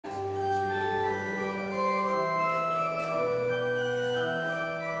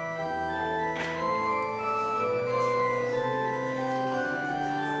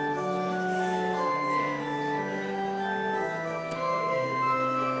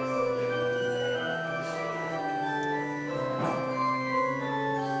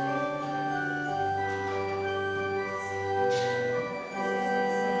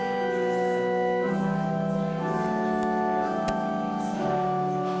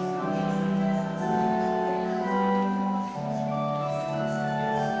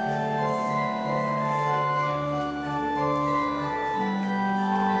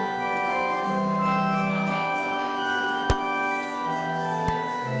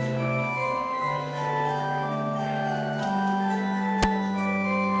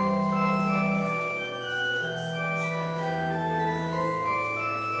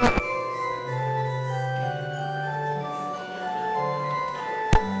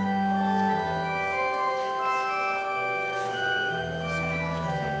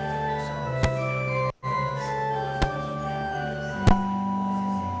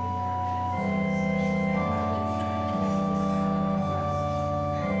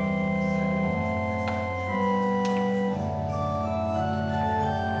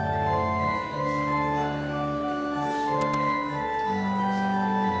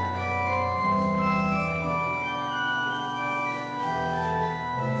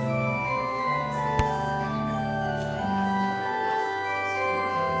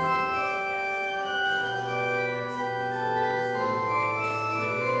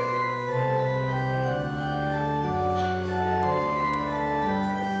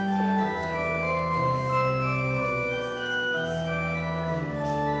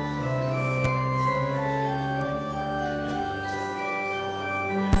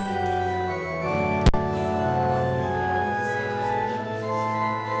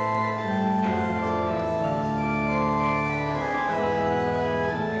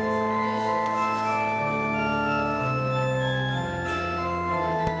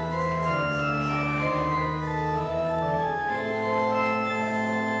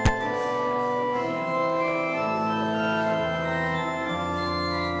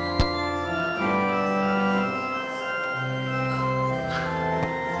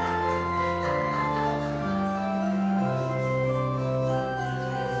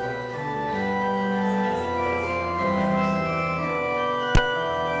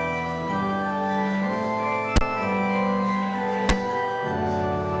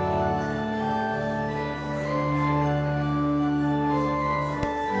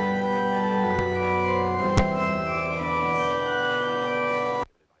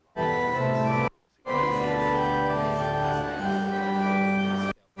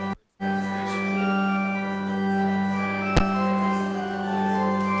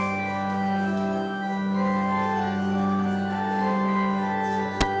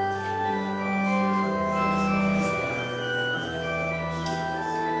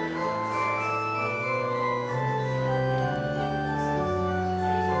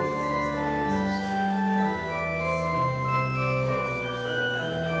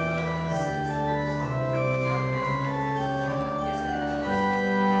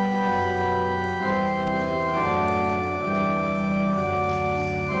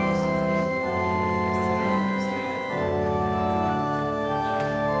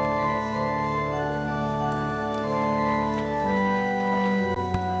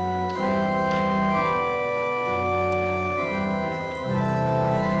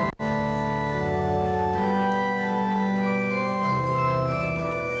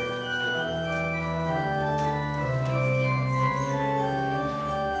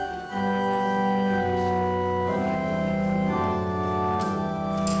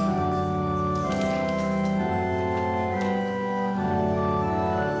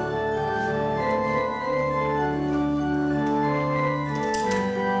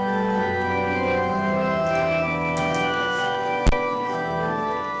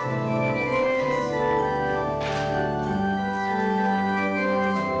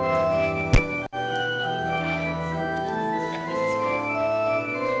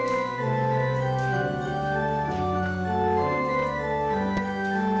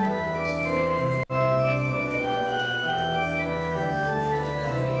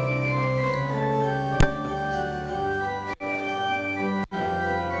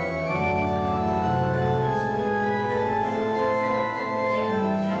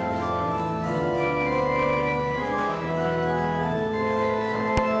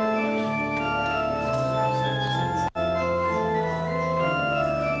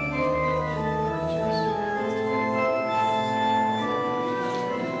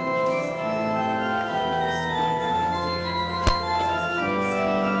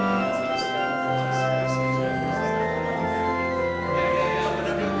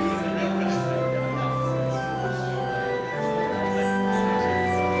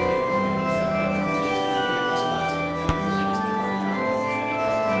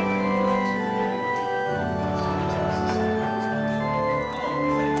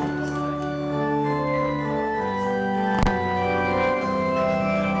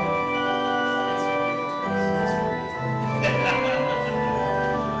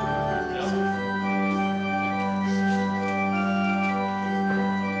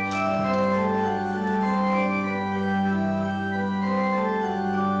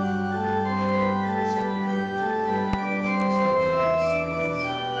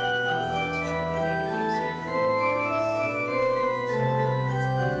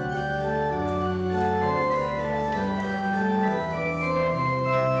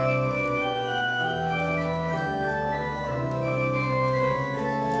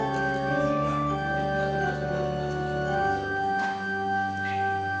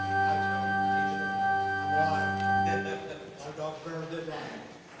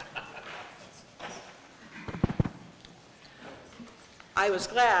I was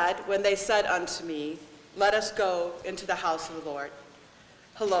glad when they said unto me, let us go into the house of the Lord.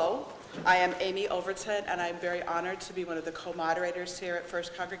 Hello, I am Amy Overton, and I'm very honored to be one of the co-moderators here at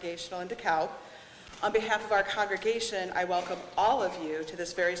First Congregational in DeKalb. On behalf of our congregation, I welcome all of you to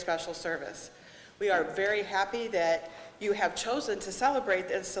this very special service. We are very happy that you have chosen to celebrate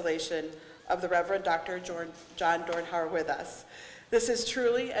the installation of the Reverend Dr. John Dorhauer with us. This is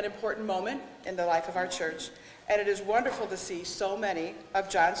truly an important moment in the life of our church, and it is wonderful to see so many of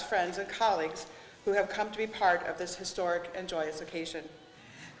John's friends and colleagues who have come to be part of this historic and joyous occasion.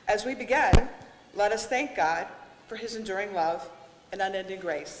 As we begin, let us thank God for his enduring love and unending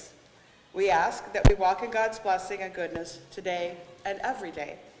grace. We ask that we walk in God's blessing and goodness today and every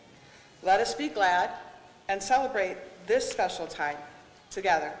day. Let us be glad and celebrate this special time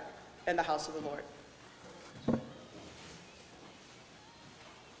together in the house of the Lord.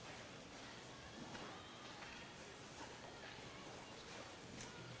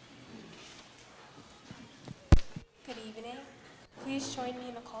 Good evening. Please join me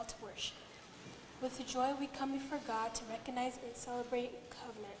in a call to worship. With joy, we come before God to recognize and celebrate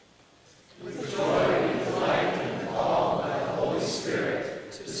covenant. With joy, we delight in the call by the Holy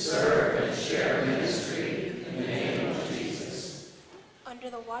Spirit to serve and share ministry in the name of Jesus. Under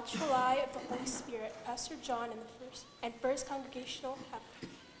the watchful eye of the Holy Spirit, Pastor John and First Congregational have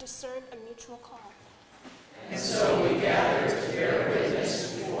discerned a mutual call. And so we gather to bear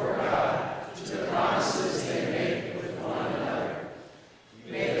witness before God to the promises they make with one another.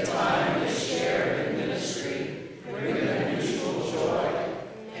 May the time they share in ministry bring them mutual joy,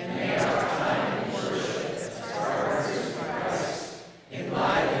 and may our time in worship as partners in Christ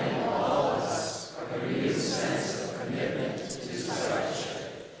enliven in all of us a renewed sense of commitment to discipleship.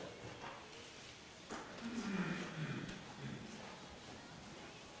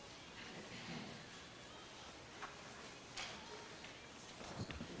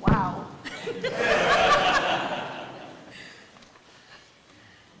 Wow.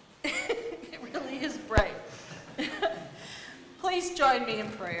 It really is bright. Please join me in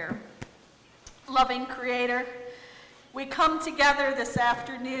prayer. Loving Creator, we come together this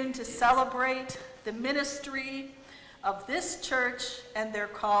afternoon to celebrate the ministry of this church and their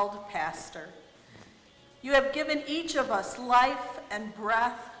called pastor. You have given each of us life and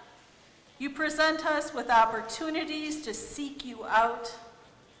breath. You present us with opportunities to seek you out.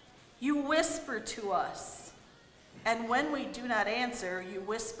 You whisper to us, and when we do not answer, you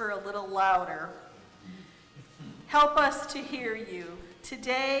whisper a little louder. Help us to hear you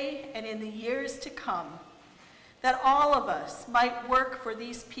today and in the years to come, that all of us might work for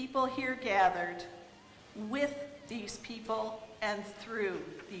these people here gathered, with these people and through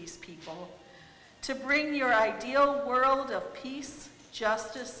these people, to bring your ideal world of peace,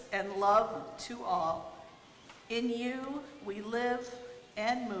 justice, and love to all. In you we live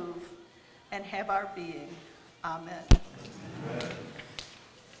and move and have our being. Amen. Amen.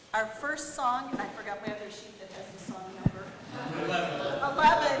 Our first song, and I forgot my other sheet that has the song number.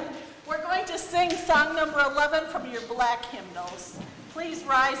 11. We're going to sing song number 11 from your black hymnals. Please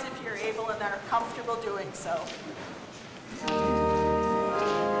rise if you're able and are comfortable doing so.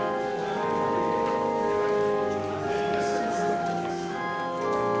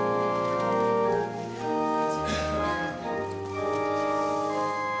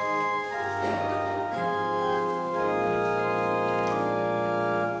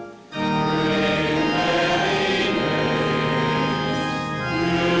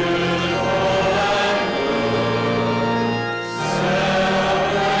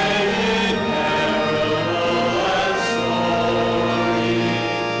 Celebrate in peril and storm.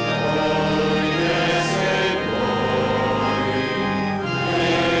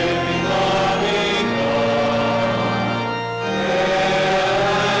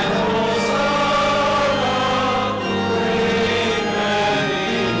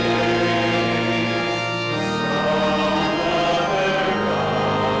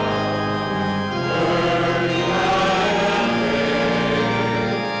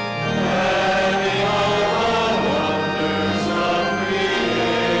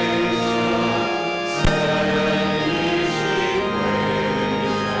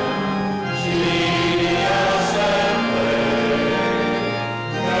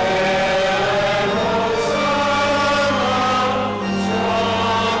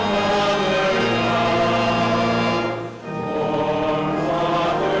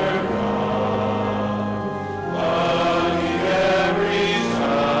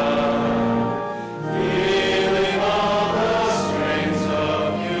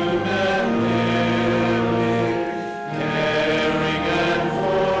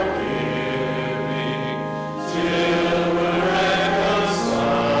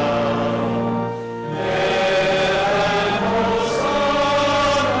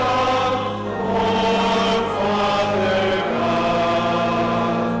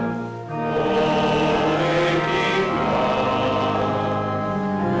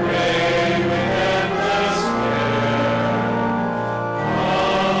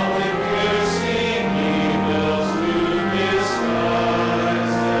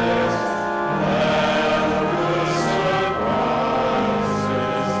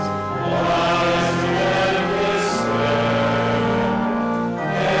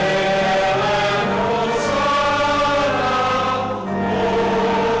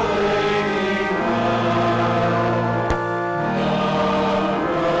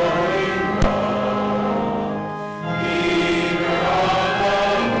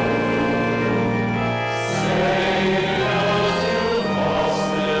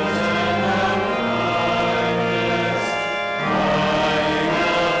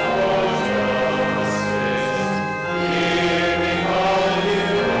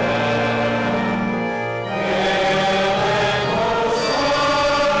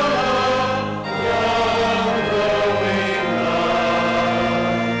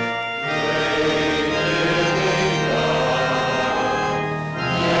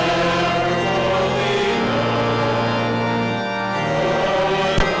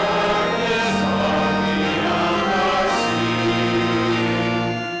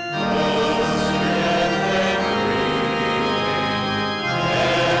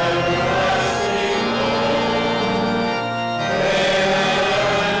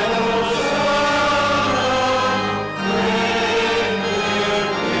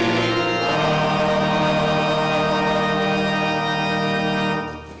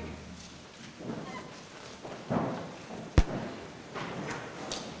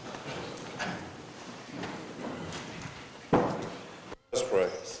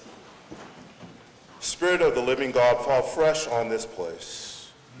 Spirit of the living God, fall fresh on this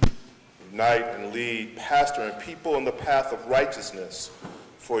place. Unite and lead pastor and people in the path of righteousness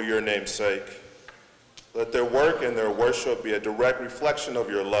for your name's sake. Let their work and their worship be a direct reflection of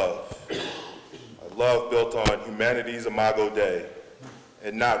your love, a love built on humanity's imago Dei,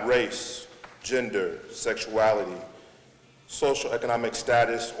 and not race, gender, sexuality, social economic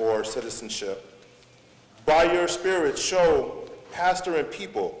status, or citizenship. By your Spirit, show pastor and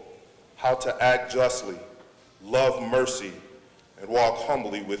people how to act justly, love mercy, and walk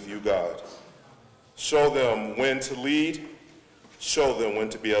humbly with you, God. Show them when to lead, show them when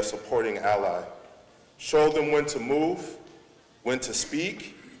to be a supporting ally. Show them when to move, when to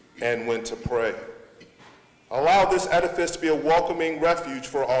speak, and when to pray. Allow this edifice to be a welcoming refuge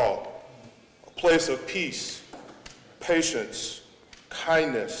for all, a place of peace, patience,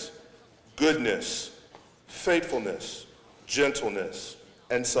 kindness, goodness, faithfulness, gentleness,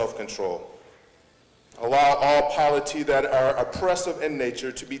 and self-control. Allow all polity that are oppressive in nature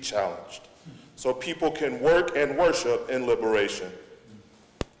to be challenged, so people can work and worship in liberation.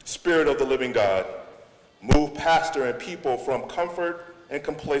 Spirit of the living God, move pastor and people from comfort and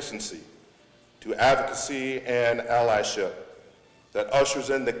complacency to advocacy and allyship that ushers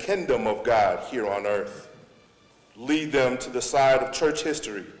in the kingdom of God here on earth. Lead them to the side of church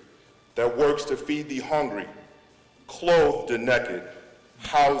history that works to feed the hungry, clothe the naked,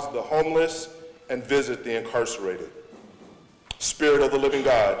 house the homeless, and visit the incarcerated. Spirit of the living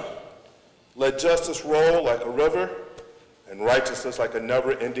God, let justice roll like a river and righteousness like a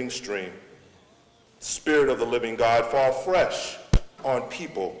never-ending stream. Spirit of the living God, fall fresh on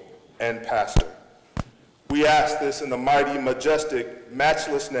people and pastor. We ask this in the mighty, majestic,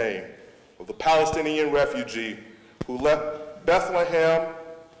 matchless name of the Palestinian refugee who left Bethlehem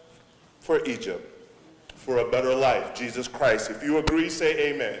for Egypt, for a better life, Jesus Christ. If you agree,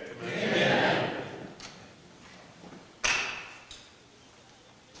 say amen. Amen.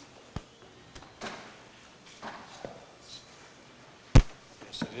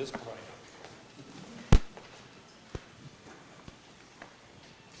 Yes, it is bright.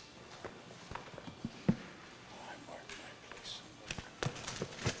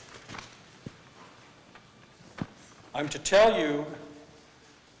 I'm to tell you,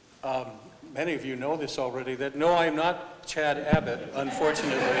 many of you know this already, that no, I'm not Chad Abbott,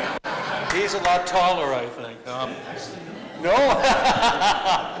 unfortunately. He's a lot taller, I think. No?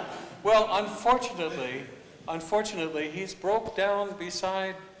 Well, unfortunately, he's broke down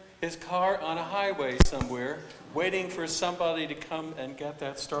beside his car on a highway somewhere, waiting for somebody to come and get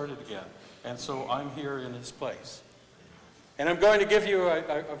that started again. And so I'm here in his place. And I'm going to give you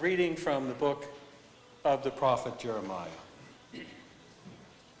a reading from the book of the prophet Jeremiah,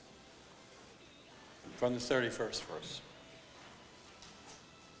 from the 31st verse.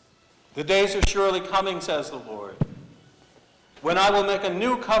 The days are surely coming, says the Lord, when I will make a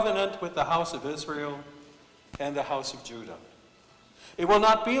new covenant with the house of Israel and the house of Judah. It will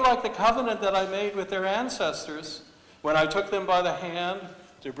not be like the covenant that I made with their ancestors when I took them by the hand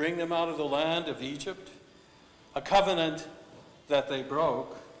to bring them out of the land of Egypt, a covenant that they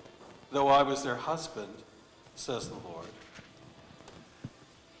broke, though I was their husband, says the Lord.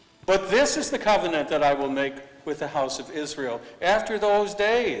 But this is the covenant that I will make with the house of Israel. After those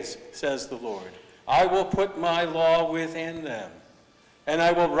days, says the Lord, I will put my law within them, and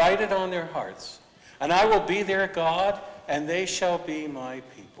I will write it on their hearts, and I will be their God, and they shall be my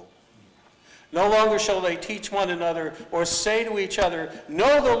people. No longer shall they teach one another or say to each other,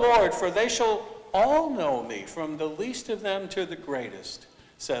 know the Lord, for they shall all know me, from the least of them to the greatest,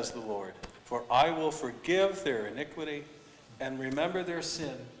 says the Lord. For I will forgive their iniquity and remember their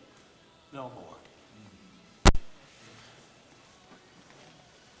sin no more.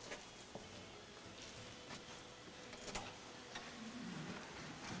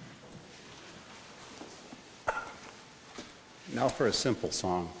 Now for a simple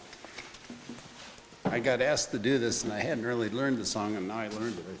song. I got asked to do this, and I hadn't really learned the song, and now I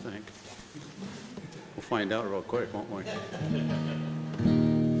learned it, I think. We'll find out real quick, won't we?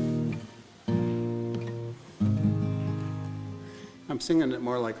 I'm singing it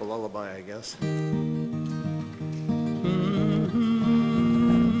more like a lullaby, I guess.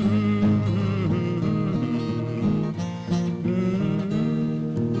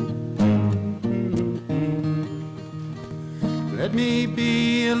 Let me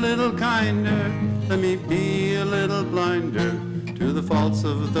be a little kinder, let me be a little blinder to the faults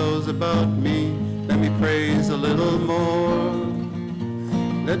of those about me. Let me praise a little more.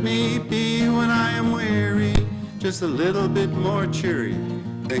 Let me be when I am weary, just a little bit more cheery.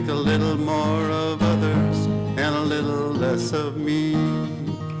 Think a little more of others and a little less of me.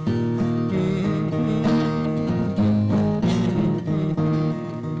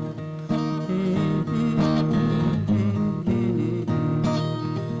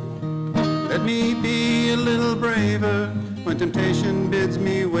 Let me be a little braver when temptation bids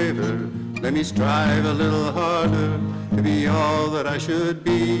me waver. Let me strive a little harder to be all that I should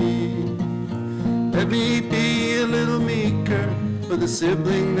be. Let me be a little meeker for the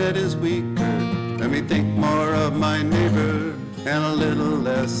sibling that is weaker. Let me think more of my neighbor and a little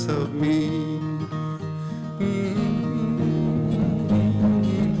less of me.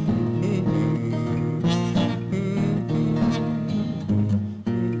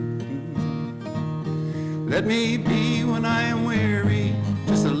 Let me be, when I am weary,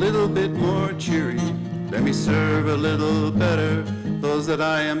 just a little bit more cheery. Let me serve a little better those that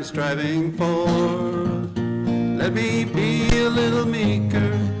I am striving for. Let me be a little meeker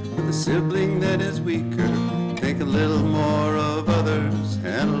with a sibling that is weaker. Think a little more of others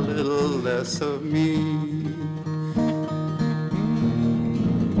and a little less of me.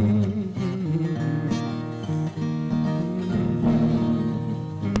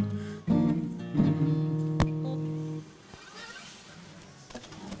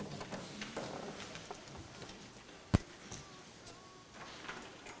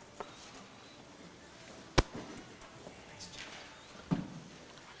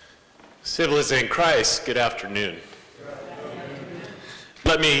 Siblings in Christ, good afternoon.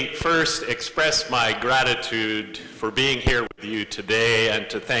 Let me first express my gratitude for being here with you today and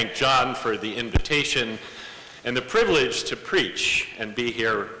to thank John for the invitation and the privilege to preach and be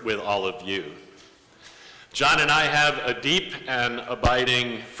here with all of you. John and I have a deep and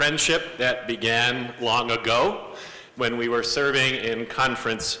abiding friendship that began long ago when we were serving in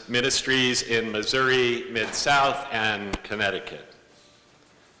conference ministries in Missouri, Mid-South, and Connecticut.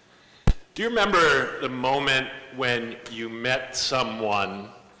 Do you remember the moment when you met someone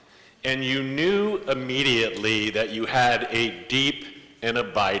and you knew immediately that you had a deep and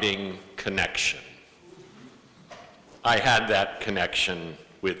abiding connection? I had that connection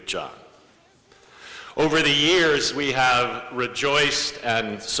with John. Over the years, we have rejoiced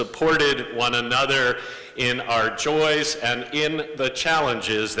and supported one another in our joys and in the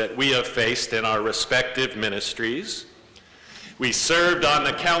challenges that we have faced in our respective ministries. We served on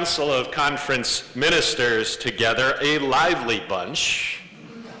the Council of Conference Ministers together, a lively bunch.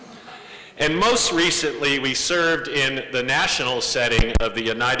 And most recently, we served in the national setting of the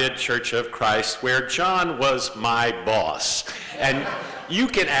United Church of Christ, where John was my boss. And you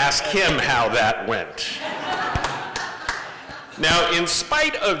can ask him how that went. Now, in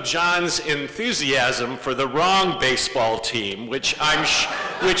spite of John's enthusiasm for the wrong baseball team, which I'm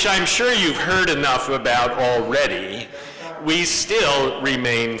sure you've heard enough about already, we still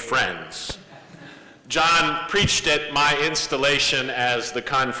remain friends. John preached at my installation as the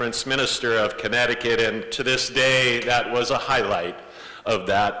conference minister of Connecticut, and to this day, that was a highlight of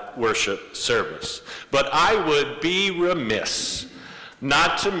that worship service. But I would be remiss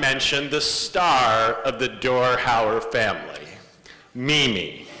not to mention the star of the Dorhauer family,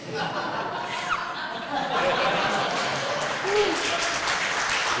 Mimi.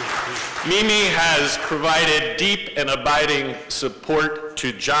 Mimi has provided deep and abiding support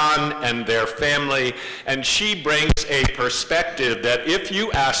to John and their family, and she brings a perspective that if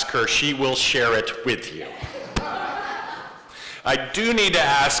you ask her, she will share it with you. I do need to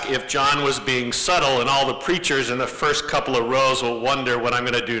ask if John was being subtle, and all the preachers in the first couple of rows will wonder what I'm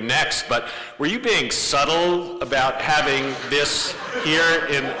going to do next, but were you being subtle about having this here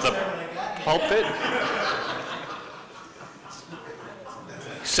in the pulpit?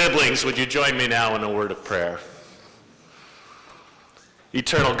 Siblings, would you join me now in a word of prayer?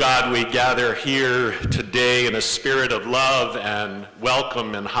 Eternal God, we gather here today in a spirit of love and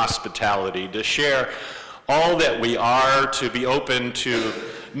welcome and hospitality to share all that we are, to be open to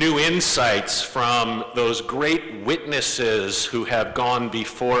new insights from those great witnesses who have gone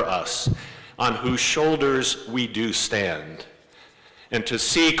before us, on whose shoulders we do stand, and to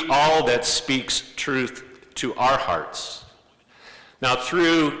seek all that speaks truth to our hearts. Now,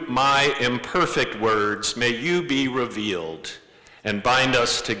 through my imperfect words, may you be revealed and bind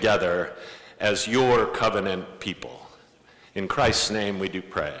us together as your covenant people. In Christ's name we do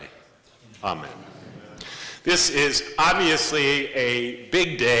pray. Amen. This is obviously a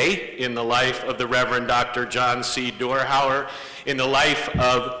big day in the life of the Reverend Dr. John C. Dorhauer, in the life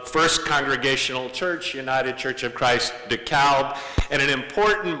of First Congregational Church, United Church of Christ, DeKalb, and an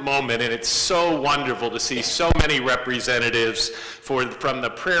important moment, and it's so wonderful to see so many representatives from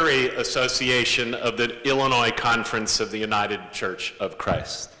the Prairie Association of the Illinois Conference of the United Church of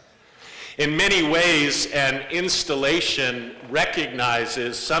Christ. In many ways, an installation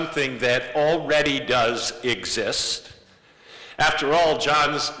recognizes something that already does exist, After all,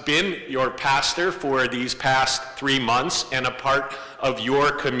 John's been your pastor for these past 3 months and a part of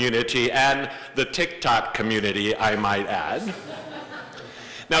your community and the TikTok community, I might add.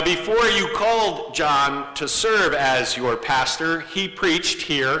 Now, before you called John to serve as your pastor, he preached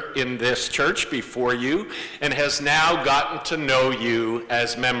here in this church before you and has now gotten to know you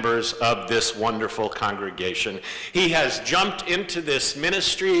as members of this wonderful congregation. He has jumped into this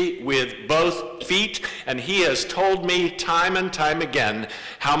ministry with both feet, and he has told me time and time again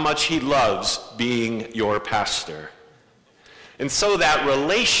how much he loves being your pastor. And so that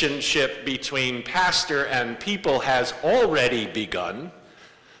relationship between pastor and people has already begun.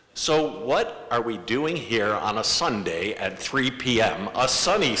 So what are we doing here on a Sunday at 3 p.m., a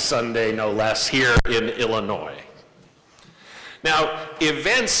sunny Sunday no less, here in Illinois? Now,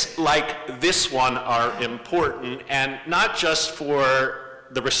 events like this one are important, and not just for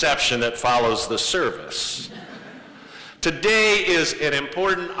the reception that follows the service. Today is an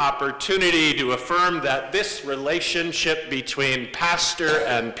important opportunity to affirm that this relationship between pastor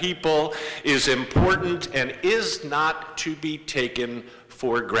and people is important and is not to be taken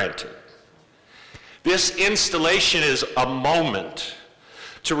for granted. This installation is a moment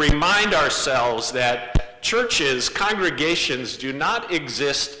to remind ourselves that churches, congregations do not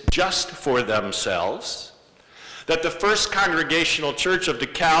exist just for themselves, that the First Congregational Church of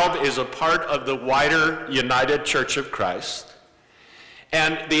DeKalb is a part of the wider United Church of Christ,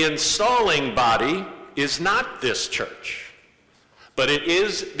 and the installing body is not this church, but it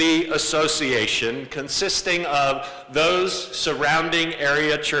is the association consisting of those surrounding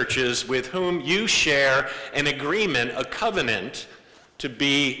area churches with whom you share an agreement, a covenant, to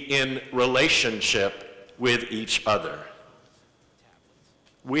be in relationship with each other.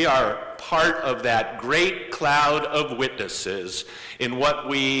 We are part of that great cloud of witnesses in what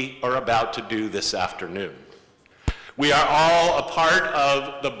we are about to do this afternoon. We are all a part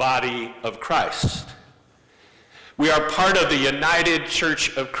of the body of Christ. We are part of the United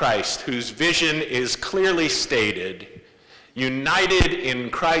Church of Christ, whose vision is clearly stated: united in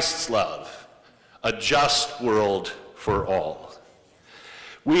Christ's love, a just world for all.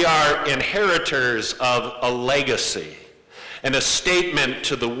 We are inheritors of a legacy and a statement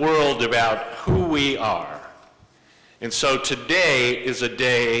to the world about who we are. And so today is a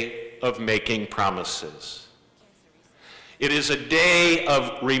day of making promises. It is a day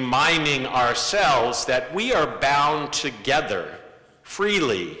of reminding ourselves that we are bound together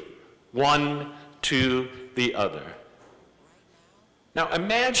freely, one to the other. Now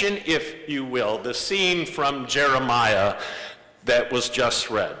imagine, if you will, the scene from Jeremiah that was just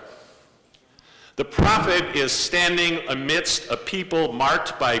read. The prophet is standing amidst a people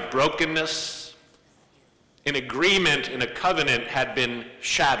marked by brokenness. An agreement and a covenant had been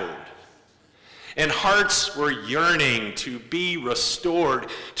shattered, and hearts were yearning to be restored,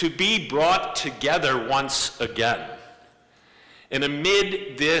 to be brought together once again. And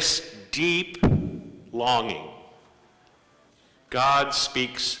amid this deep longing, God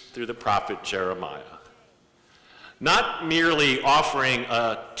speaks through the prophet Jeremiah, not merely offering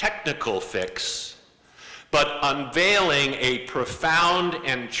a technical fix, but unveiling a profound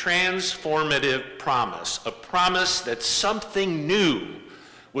and transformative promise, a promise that something new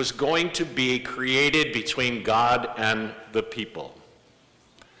was going to be created between God and the people.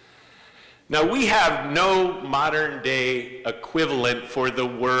 Now, we have no modern day equivalent for the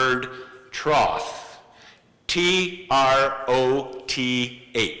word troth, T-R-O-T-H.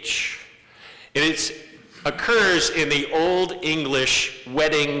 It occurs in the Old English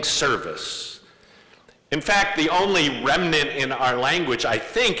wedding service. In fact, the only remnant in our language, I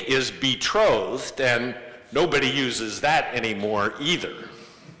think, is betrothed, and nobody uses that anymore either.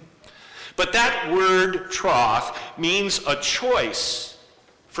 But that word troth means a choice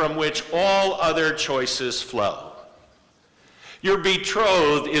from which all other choices flow. Your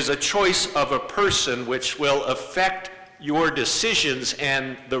betrothed is a choice of a person which will affect your decisions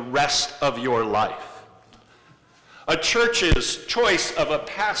and the rest of your life. A church's choice of a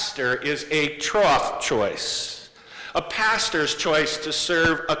pastor is a troth choice. A pastor's choice to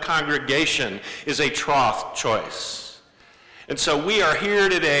serve a congregation is a troth choice. And so we are here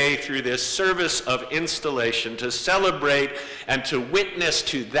today through this service of installation to celebrate and to witness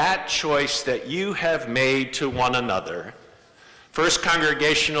to that choice that you have made to one another. First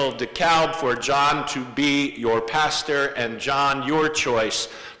Congregational DeKalb, for John to be your pastor, and John, your choice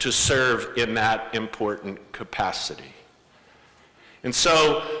to serve in that important capacity. And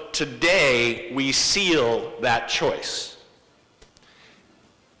so today we seal that choice.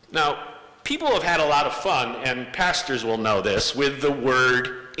 Now, people have had a lot of fun, and pastors will know this, with the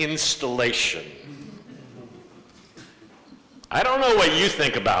word installation. I don't know what you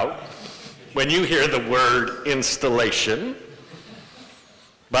think about when you hear the word installation,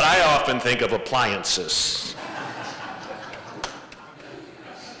 but I often think of appliances.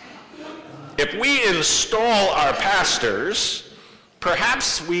 If we install our pastors,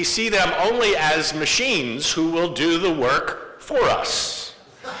 perhaps we see them only as machines who will do the work for us.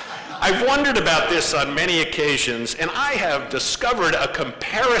 I've wondered about this on many occasions, and I have discovered a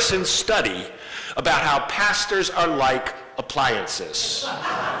comparison study about how pastors are like appliances.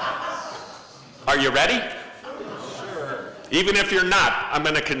 Are you ready? Sure. Even if you're not, I'm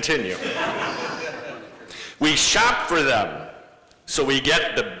going to continue. We shop for them, so we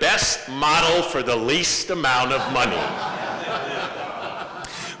get the best model for the least amount of money.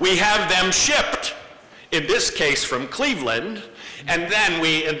 We have them shipped, in this case from Cleveland, and then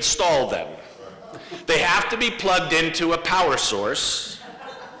we install them. They have to be plugged into a power source.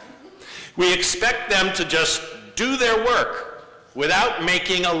 We expect them to just do their work without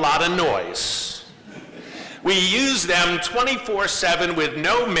making a lot of noise. We use them 24/7 with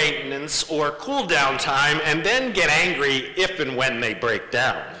no maintenance or cool down time, and then get angry if and when they break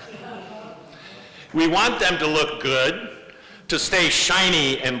down. We want them to look good, to stay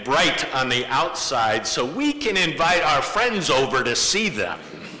shiny and bright on the outside so we can invite our friends over to see them.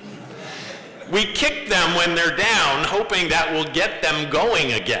 We kick them when they're down, hoping that will get them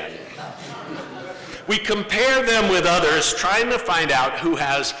going again. We compare them with others, trying to find out who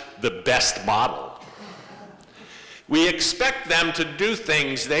has the best model. We expect them to do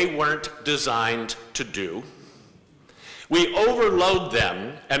things they weren't designed to do. We overload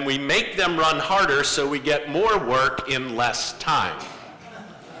them, and we make them run harder so we get more work in less time.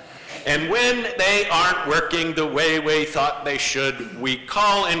 And when they aren't working the way we thought they should, we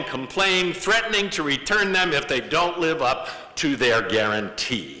call and complain, threatening to return them if they don't live up to their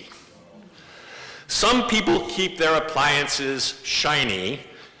guarantee. Some people keep their appliances shiny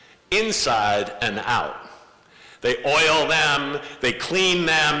inside and out. They oil them, they clean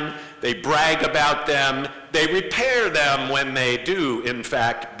them, they brag about them, they repair them when they do, in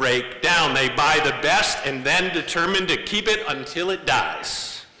fact, break down. They buy the best and then determine to keep it until it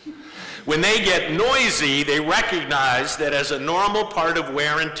dies. When they get noisy, they recognize that as a normal part of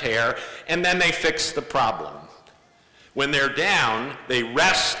wear and tear, and then they fix the problem. When they're down, they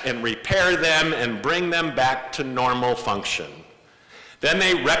rest and repair them and bring them back to normal function. Then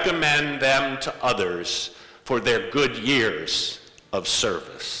they recommend them to others for their good years of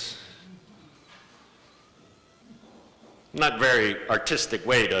service. Not very artistic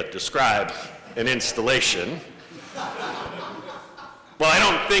way to describe an installation. Well, I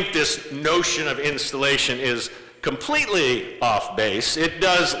don't think this notion of installation is completely off base. It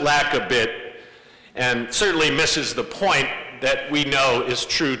does lack a bit and certainly misses the point that we know is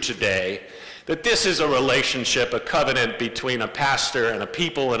true today, that this is a relationship, a covenant between a pastor and a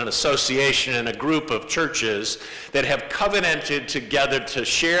people and an association and a group of churches that have covenanted together to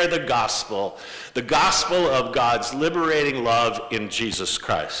share the gospel of God's liberating love in Jesus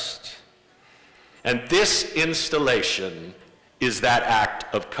Christ. And this installation is that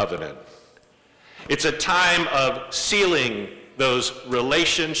act of covenant. It's a time of sealing those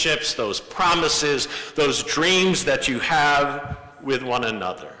relationships, those promises, those dreams that you have with one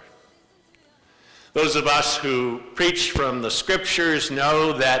another. Those of us who preach from the scriptures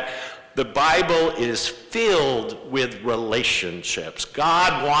know that the Bible is filled with relationships.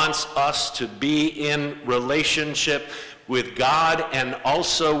 God wants us to be in relationship with God and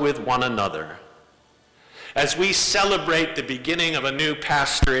also with one another. As we celebrate the beginning of a new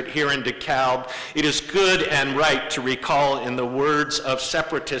pastorate here in DeKalb, it is good and right to recall in the words of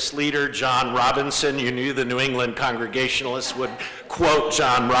separatist leader John Robinson, you knew the New England Congregationalists would quote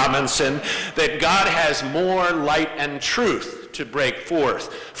John Robinson, that God has more light and truth to break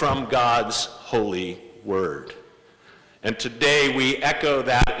forth from God's holy word. And today we echo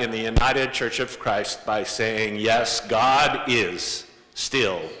that in the United Church of Christ by saying, yes, God is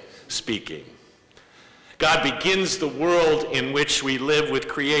still speaking. God begins the world in which we live with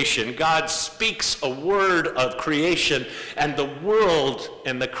creation. God speaks a word of creation, and the world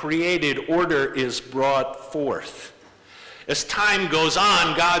and the created order is brought forth. As time goes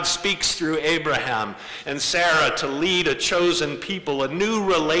on, God speaks through Abraham and Sarah to lead a chosen people. A new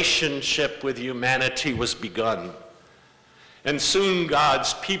relationship with humanity was begun. And soon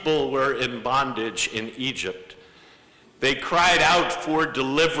God's people were in bondage in Egypt. They cried out for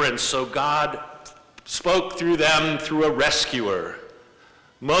deliverance, so God spoke through them through a rescuer,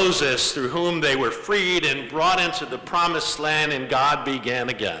 Moses, through whom they were freed and brought into the promised land, and God began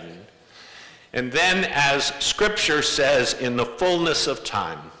again. And then, as Scripture says, in the fullness of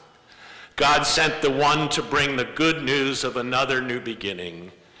time, God sent the one to bring the good news of another new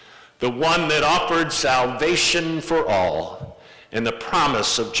beginning, the one that offered salvation for all and the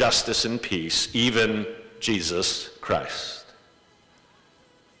promise of justice and peace, even Jesus Christ.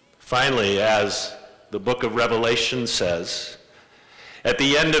 Finally, as the book of Revelation says, at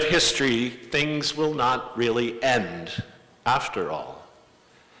the end of history, things will not really end after all.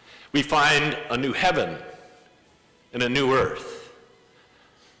 We find a new heaven and a new earth.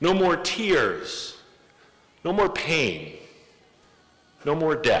 No more tears, no more pain, no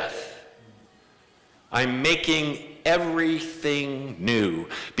more death. I'm making everything new.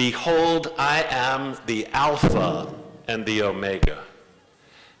 Behold, I am the Alpha and the Omega.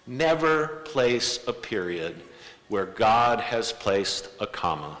 Never place a period where God has placed a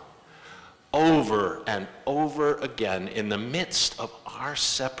comma. Over and over again, in the midst of our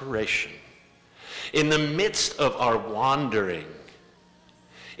separation, in the midst of our wandering,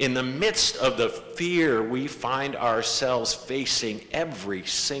 in the midst of the fear we find ourselves facing every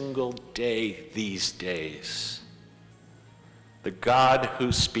single day these days, the God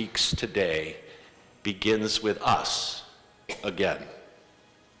who speaks today begins with us again.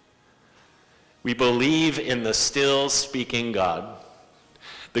 We believe in the still speaking God,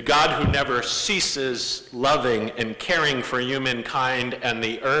 the God who never ceases loving and caring for humankind and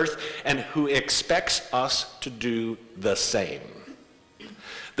the earth, and who expects us to do the same.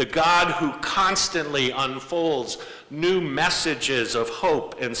 The God who constantly unfolds new messages of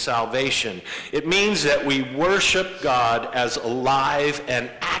hope and salvation. It means that we worship God as alive and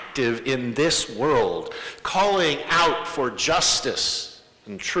active in this world, calling out for justice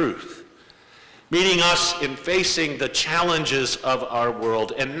and truth, meeting us in facing the challenges of our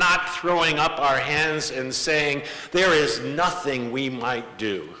world and not throwing up our hands and saying, there is nothing we might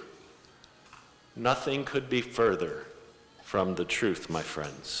do. Nothing could be further from the truth, my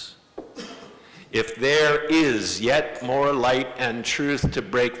friends. If there is yet more light and truth to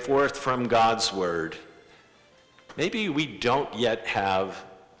break forth from God's word, maybe we don't yet have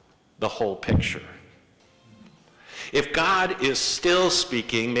the whole picture. If God is still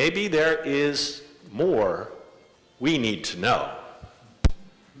speaking, maybe there is more we need to know.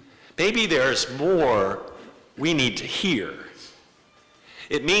 Maybe there's more we need to hear.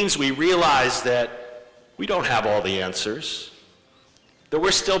 It means we realize that we don't have all the answers, that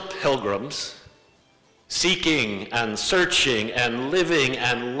we're still pilgrims, seeking and searching and living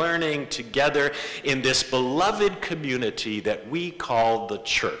and learning together in this beloved community that we call the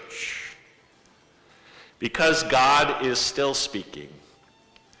church. Because God is still speaking,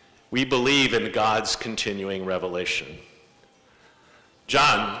 we believe in God's continuing revelation.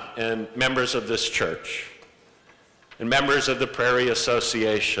 John and members of this church and members of the Prairie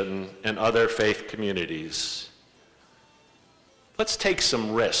Association and other faith communities, let's take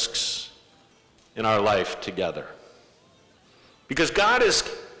some risks in our life together. Because God is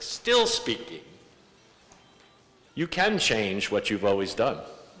still speaking. You can change what you've always done.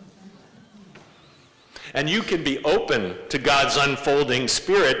 And you can be open to God's unfolding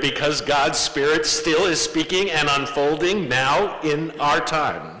Spirit, because God's Spirit still is speaking and unfolding now in our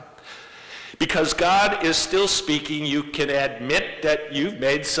time. Because God is still speaking, you can admit that you've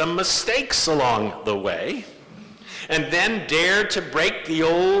made some mistakes along the way, and then dare to break the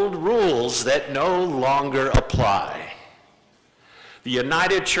old rules that no longer apply. The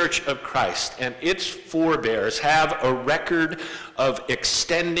United Church of Christ and its forebears have a record of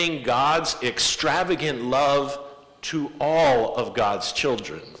extending God's extravagant love to all of God's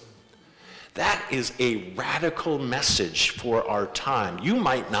children. That is a radical message for our time. You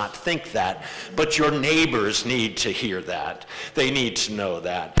might not think that, but your neighbors need to hear that. They need to know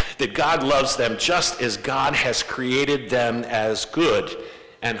that God loves them just as God has created them as good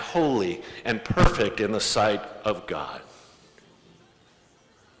and holy and perfect in the sight of God.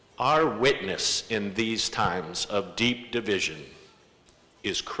 Our witness in these times of deep division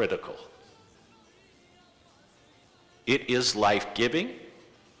is critical. It is life-giving.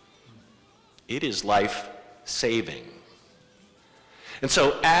 It is life-saving. And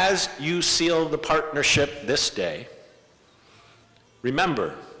so as you seal the partnership this day,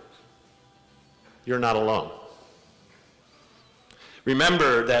 remember, you're not alone.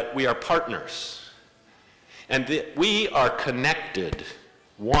 Remember that we are partners and that we are connected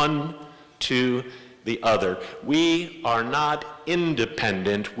one to the other. We are not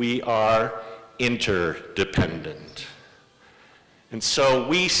independent, we are interdependent. And so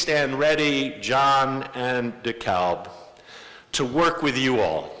we stand ready, John and DeKalb, to work with you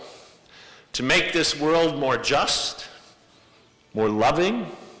all, to make this world more just, more loving,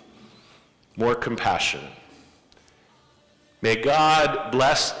 more compassionate. May God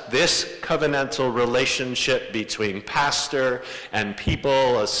bless this covenantal relationship between pastor and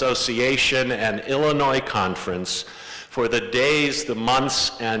people, association, and Illinois Conference for the days, the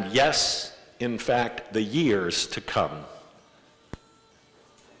months, and yes, in fact, the years to come.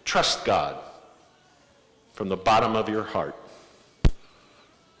 Trust God from the bottom of your heart.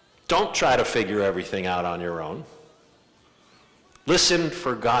 Don't try to figure everything out on your own. Listen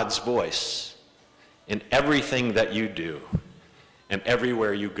for God's voice in everything that you do and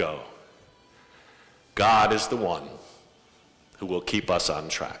everywhere you go. God is the one who will keep us on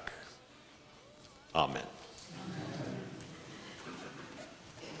track. Amen.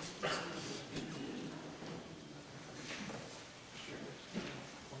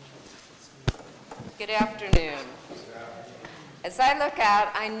 Good afternoon. As I look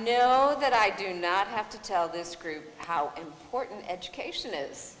out, I know that I do not have to tell this group how important education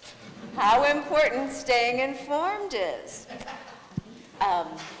is, how important staying informed is.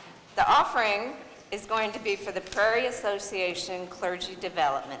 The offering is going to be for the Prairie Association Clergy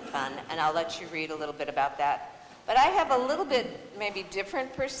Development Fund, and I'll let you read a little bit about that. But I have a little bit maybe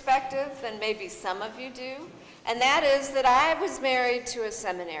different perspective than maybe some of you do, and that is that I was married to a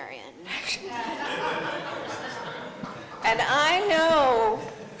seminarian. And I know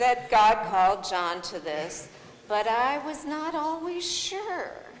that God called John to this, but I was not always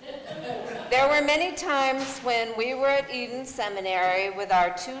sure. There were many times when we were at Eden Seminary with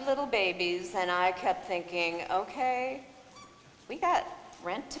our 2 little babies, and I kept thinking, okay, we got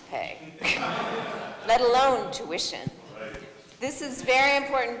rent to pay, let alone tuition. This is very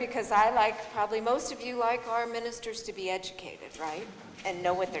important because I like, probably most of you like our ministers to be educated, right? And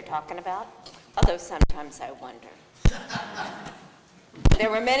know what they're talking about, although sometimes I wonder. There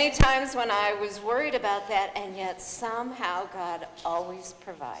were many times when I was worried about that, and yet somehow God always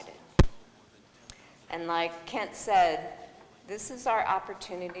provided. And like Kent said, this is our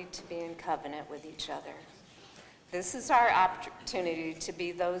opportunity to be in covenant with each other. This is our opportunity to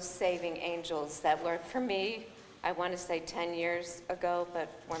be those saving angels that were, for me, I want to say 10 years ago, but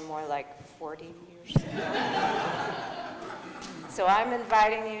were more like 40 years ago. So I'm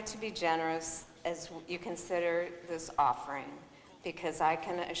inviting you to be generous as you consider this offering, because I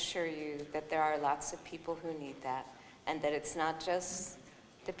can assure you that there are lots of people who need that, and that it's not just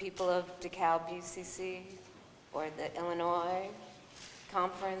the people of DeKalb UCC or the Illinois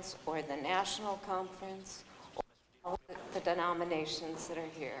Conference or the National Conference or all the denominations that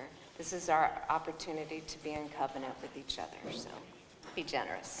are here. This is our opportunity to be in covenant with each other, so be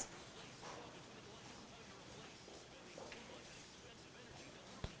generous.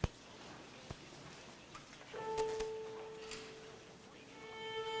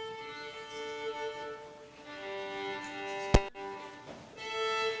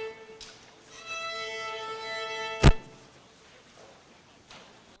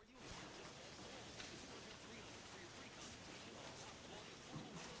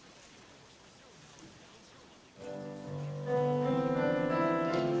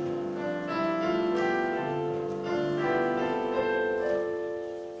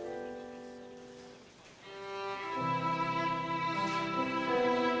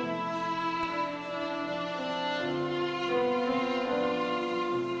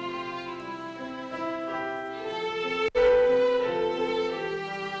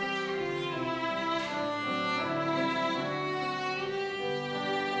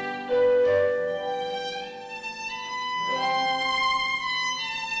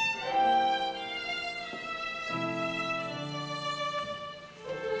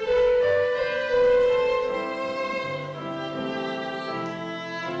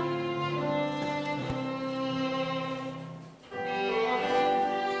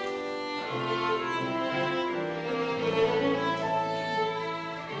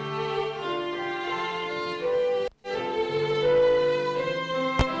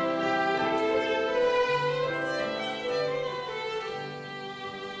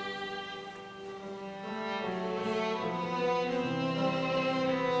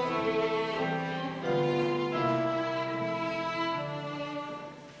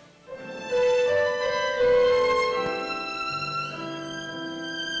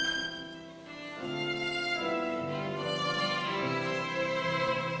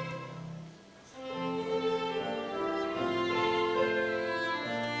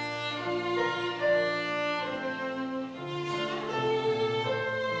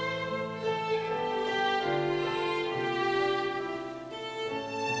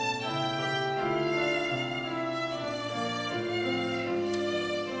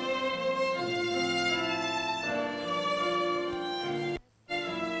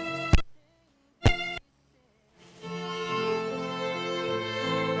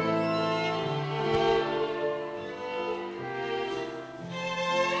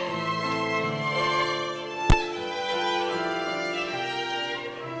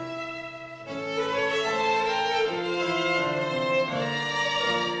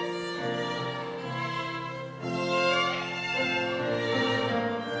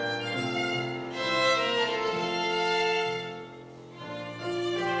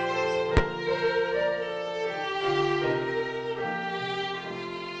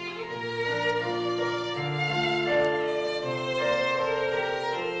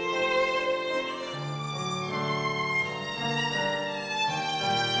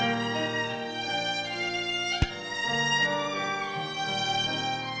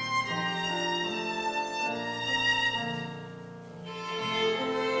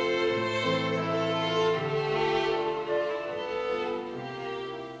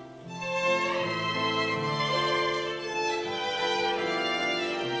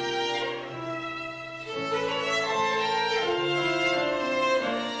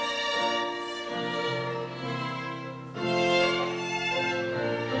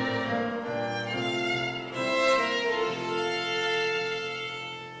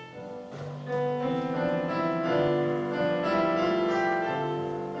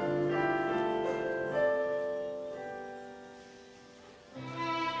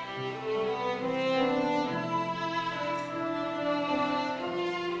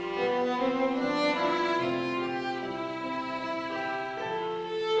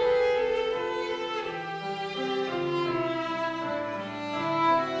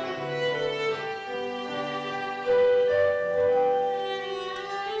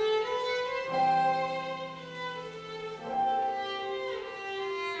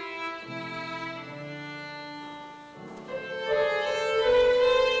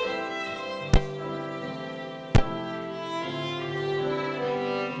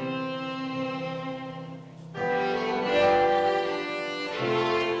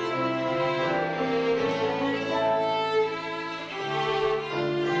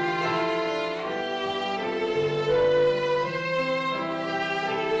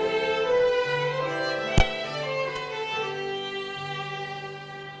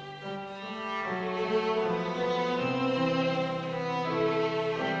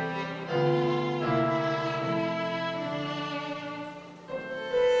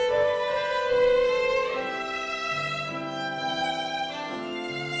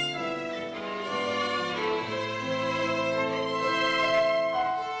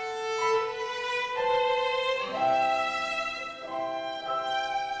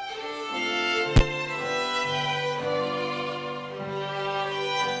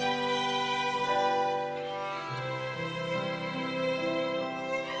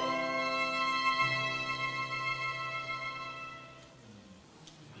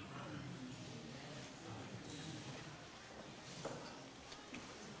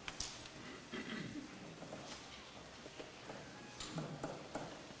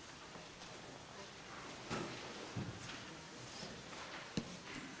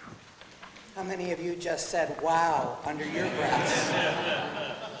 How many of you just said, wow, under your breaths?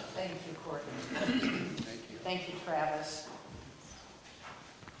 Thank you, Courtney. Thank you, Travis.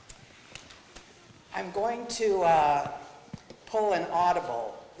 I'm going to pull an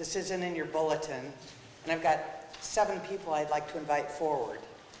audible. This isn't in your bulletin. And I've got 7 people I'd like to invite forward.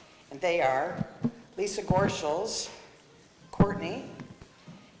 And they are Lisa Gorschels, Courtney,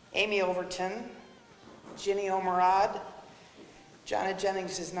 Amy Overton, Ginny Omerad. Jonna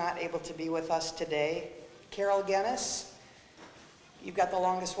Jennings is not able to be with us today. Carol Guinness. You've got the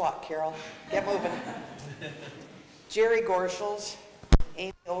longest walk, Carol. Get moving. Jerry Gorschels,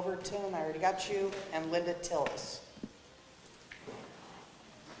 Amy Overton, I already got you, and Linda Tillis.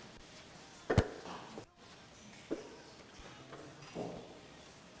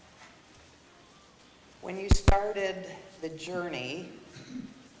 When you started the journey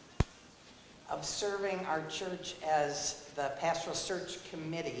of serving our church as the Pastoral Search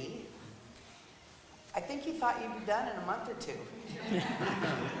Committee, I think you thought you'd be done in a month or 2.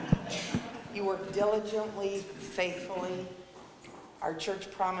 You worked diligently, faithfully. Our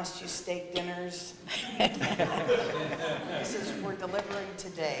church promised you steak dinners. This is, we're delivering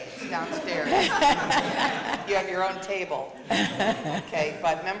today. It's downstairs. You have your own table. Okay,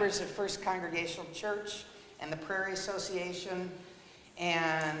 but members of First Congregational Church and the Prairie Association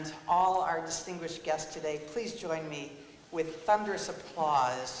and all our distinguished guests today, please join me with thunderous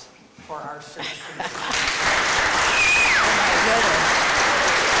applause for our search committee.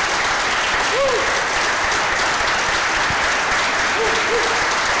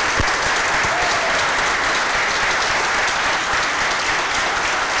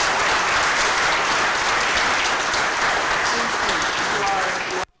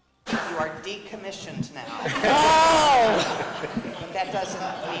 You are decommissioned now. Oh! But that doesn't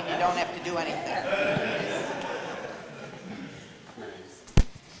mean you don't have to do anything.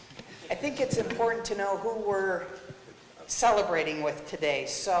 I think it's important to know who we're celebrating with today.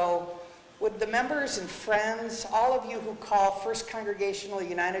 So would the members and friends, all of you who call First Congregational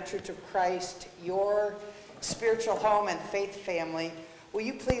United Church of Christ your spiritual home and faith family, will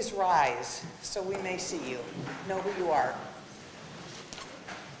you please rise so we may see you, know who you are.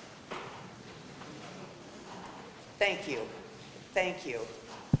 Thank you. Thank you.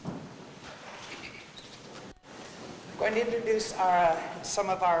 I'm going to introduce some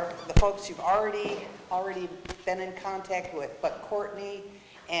of the folks you've already been in contact with, but Courtney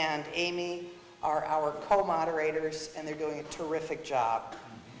and Amy are our co-moderators, and they're doing a terrific job.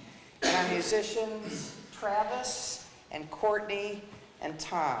 And our musicians, Travis and Courtney and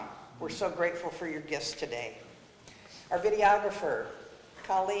Tom, we're so grateful for your gifts today. Our videographer,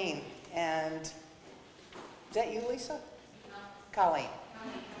 Colleen, and is that you, Lisa? No. Colleen.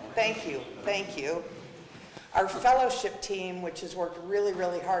 Thank you, thank you. Our fellowship team, which has worked really,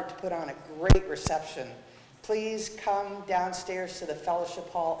 really hard to put on a great reception. Please come downstairs to the fellowship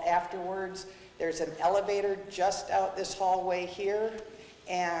hall afterwards. There's an elevator just out this hallway here,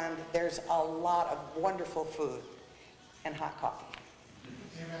 and there's a lot of wonderful food and hot coffee.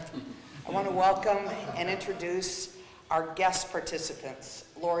 Amen. I want to welcome and introduce our guest participants,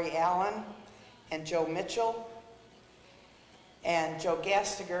 Lori Allen and Joe Mitchell, and Joe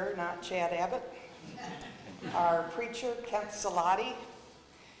Gastiger, not Chad Abbott, our preacher, Kent Salati,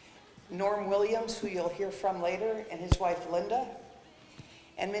 Norm Williams, who you'll hear from later, and his wife, Linda,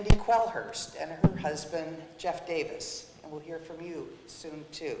 and Mindy Quellhurst and her husband, Jeff Davis, and we'll hear from you soon,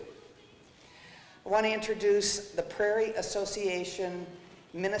 too. I want to introduce the Prairie Association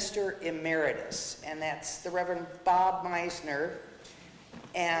Minister Emeritus, and that's the Reverend Bob Meisner,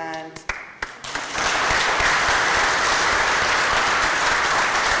 and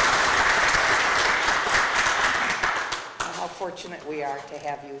how fortunate we are to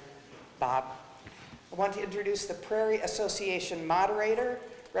have you, Bob. I want to introduce the Prairie Association moderator,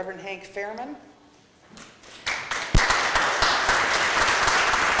 Reverend Hank Fairman.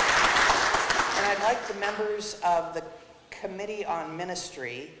 And I'd like the members of the Committee on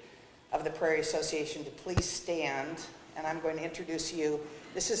Ministry of the Prairie Association to please stand, and I'm going to introduce you.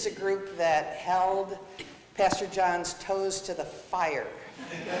 This is a group that held Pastor John's toes to the fire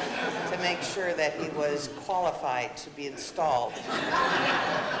to make sure that he was qualified to be installed.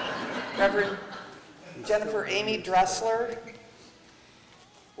 Reverend Jennifer Amy Dressler,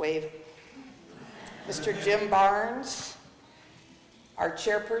 wave. Mr. Jim Barnes, our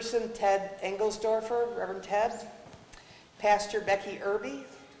chairperson, Ted Engelsdorfer, Reverend Ted, Pastor Becky Irby,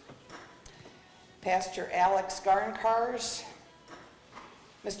 Pastor Alex Garnkars,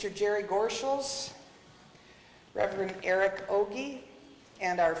 Mr. Jerry Gorschels, Reverend Eric Ogie,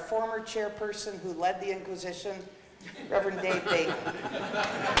 and our former chairperson who led the Inquisition, Reverend Dave Dayton.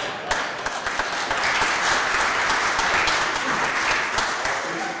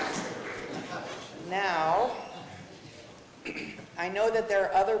 Now, I know that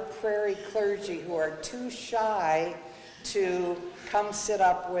there are other Prairie clergy who are too shy to come sit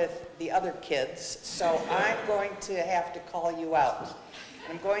up with the other kids, so I'm going to have to call you out.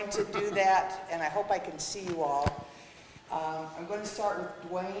 I'm going to do that, and I hope I can see you all. I'm going to start with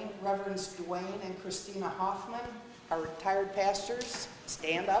Dwayne, Reverends Dwayne and Christina Hoffman, our retired pastors.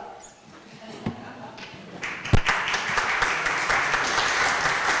 Stand up.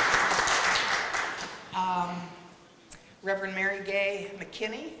 Reverend Mary Gay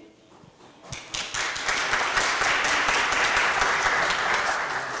McKinney.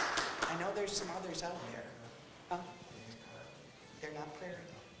 I know there's some others out there. Huh? They're not Prairie.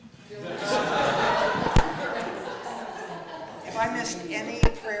 Have I missed any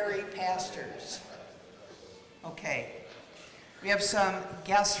Prairie pastors? Okay. We have some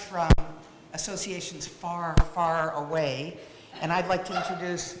guests from associations far, far away, and I'd like to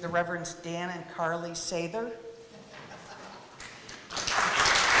introduce the Reverends Dan and Carly Sather.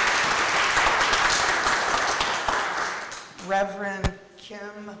 Reverend Kim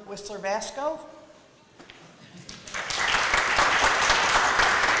Whistler Vasco.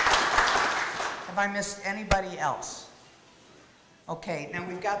 Have I missed anybody else? Okay, now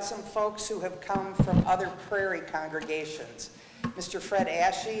we've got some folks who have come from other Prairie congregations. Mr. Fred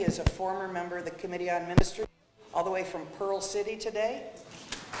Ashe is a former member of the Committee on Ministry, all the way from Pearl City today.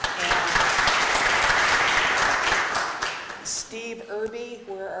 And Steve Irby,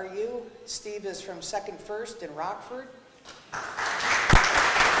 where are you? Steve is from Second First in Rockford.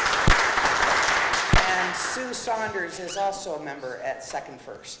 And Sue Saunders is also a member at Second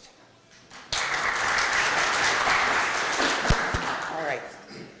First. All right.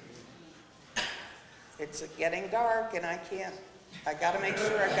 It's getting dark and I got to make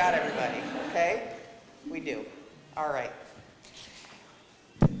sure I got everybody, okay? We do. All right.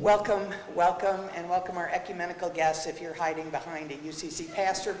 Welcome, welcome, and welcome our ecumenical guests if you're hiding behind a UCC.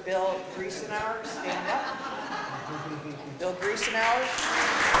 Pastor Bill Griesenauer, stand up. Bill Griesenauer.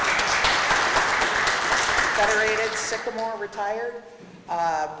 Federated Sycamore, retired.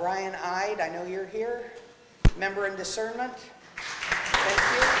 Brian Ide, I know you're here. Member in discernment. Thank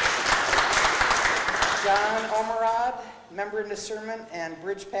you. John Omerad, member in discernment and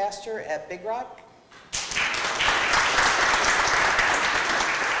bridge pastor at Big Rock.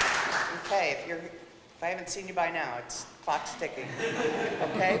 Okay, if I haven't seen you by now, clock's ticking.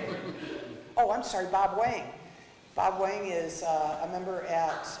 Okay? Oh, I'm sorry, Bob Wang. Bob Wang is a member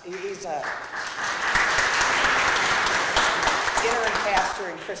he's a interim pastor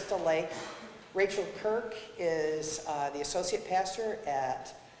in Crystal Lake. Rachel Kirk is the associate pastor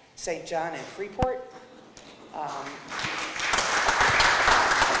at St. John in Freeport.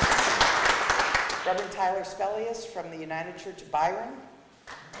 Reverend Tyler Spelius from the United Church of Byron.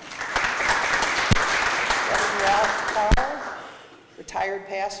 Reverend Ralph Carr, retired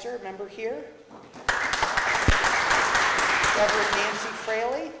pastor, member here. Reverend Nancy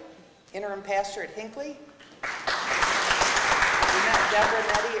Fraley, interim pastor at Hinckley. We met Deborah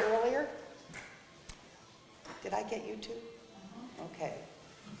Nettie earlier. Did I get you too? Okay.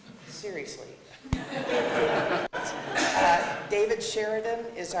 Seriously. David Sheridan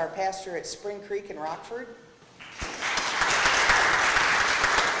is our pastor at Spring Creek in Rockford.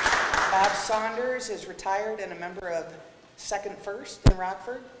 Bob Saunders is retired and a member of Second First in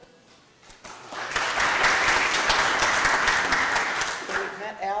Rockford. Okay, we've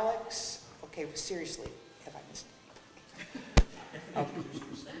met Alex. Okay, seriously, have I missed? Oh.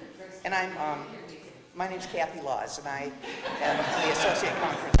 And my name's Kathy Laws, and I am the Associate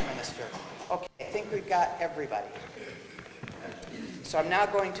Conference Minister. Okay, I think we've got everybody. So I'm now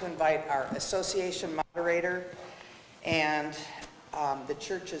going to invite our association moderator and the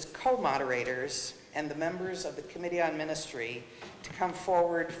church's co-moderators and the members of the Committee on Ministry to come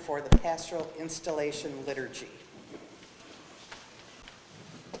forward for the pastoral installation liturgy.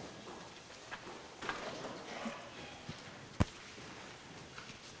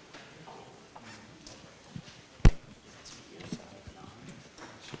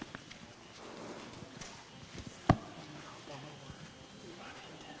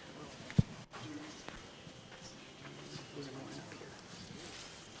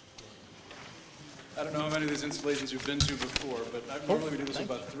 I don't know how many of these installations you've been to before, but normally we do this with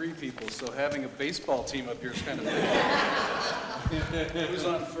about 3 people, so having a baseball team up here is kind of Who's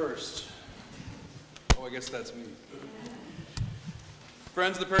on first? Oh, I guess that's me.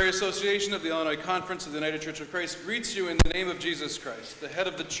 Friends of the Prairie Association of the Illinois Conference of the United Church of Christ greets you in the name of Jesus Christ, the head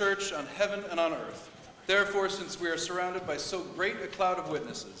of the church on heaven and on earth. Therefore, since we are surrounded by so great a cloud of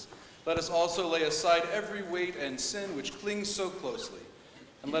witnesses, let us also lay aside every weight and sin which clings so closely.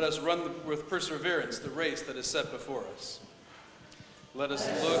 and let us run with perseverance the race that is set before us. Let us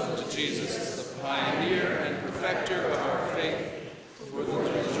look to Jesus, the pioneer and perfecter of our faith, for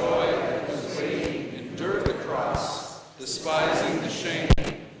the joy that was waiting, endured the cross, despising the shame,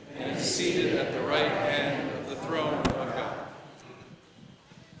 and is seated at the right hand of the throne of God.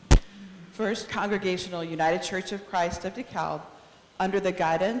 First Congregational United Church of Christ of DeKalb, under the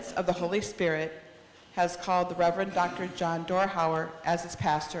guidance of the Holy Spirit, has called the Reverend Dr. John Dorhauer as its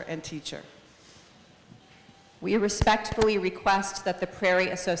pastor and teacher. We respectfully request that the Prairie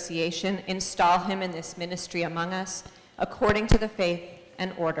Association install him in this ministry among us, according to the faith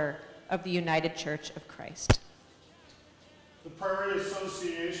and order of the United Church of Christ. The Prairie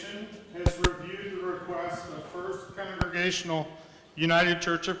Association has reviewed the request of First Congregational United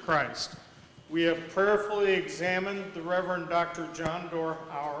Church of Christ. We have prayerfully examined the Reverend Dr. John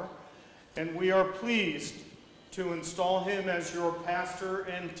Dorhauer, and we are pleased to install him as your pastor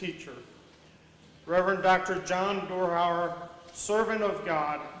and teacher. Reverend Dr. John Dorhauer, servant of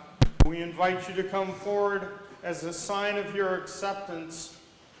God, we invite you to come forward as a sign of your acceptance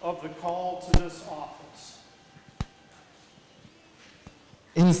of the call to this office.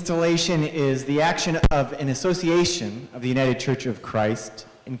 Installation is the action of an association of the United Church of Christ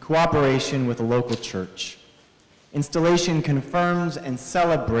in cooperation with a local church. Installation confirms and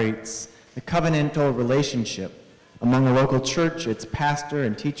celebrates the covenantal relationship among a local church, its pastor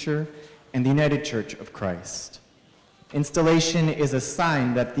and teacher, and the United Church of Christ. Installation is a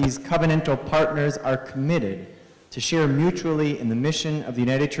sign that these covenantal partners are committed to share mutually in the mission of the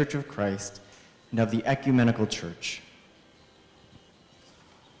United Church of Christ and of the ecumenical church.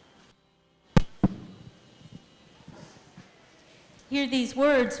 Hear these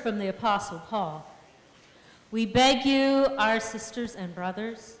words from the Apostle Paul. We beg you, our sisters and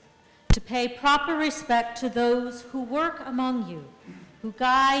brothers, to pay proper respect to those who work among you, who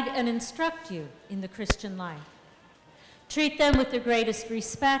guide and instruct you in the Christian life. Treat them with the greatest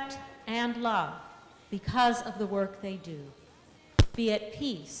respect and love because of the work they do. Be at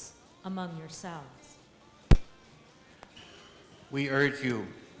peace among yourselves. We urge you,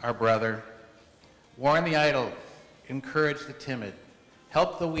 our brother, warn the idle, encourage the timid,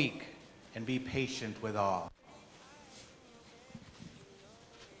 help the weak, and be patient with all.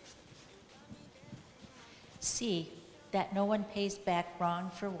 See that no one pays back wrong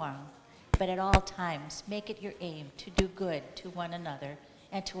for wrong, but at all times make it your aim to do good to one another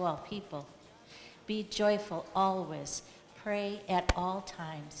and to all people. Be joyful always, pray at all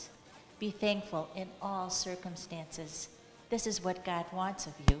times, be thankful in all circumstances. This is what God wants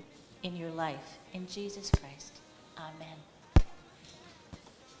of you in your life, in Jesus Christ. Amen.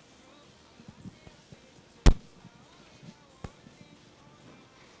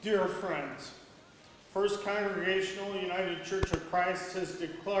 Dear friends, First Congregational United Church of Christ has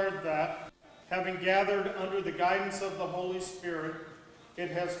declared that, having gathered under the guidance of the Holy Spirit, it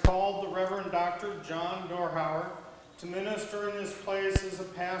has called the Reverend Dr. John Dorhauer to minister in this place as a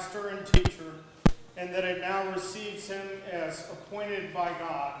pastor and teacher, and that it now receives him as appointed by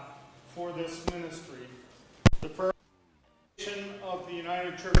God for this ministry. The Prairie Association of the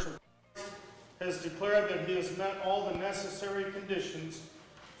United Church of Christ has declared that he has met all the necessary conditions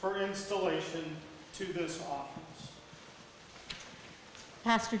for installation to this office.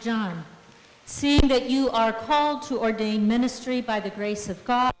 Pastor John, seeing that you are called to ordain ministry by the grace of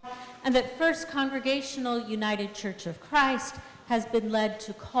God, and that First Congregational United Church of Christ has been led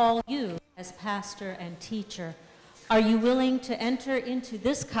to call you as pastor and teacher, are you willing to enter into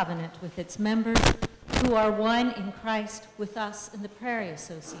this covenant with its members who are one in Christ with us in the Prairie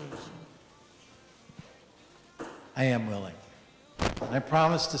Association? I am willing. And I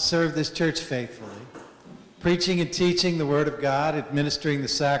promise to serve this church faithfully, preaching and teaching the Word of God, administering the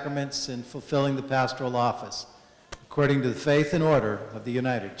sacraments, and fulfilling the pastoral office, according to the faith and order of the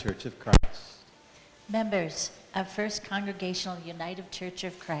United Church of Christ. Members of First Congregational United Church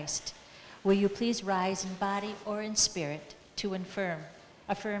of Christ, will you please rise in body or in spirit to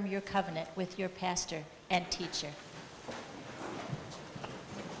affirm your covenant with your pastor and teacher?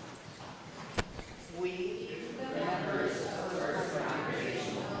 We, the members of First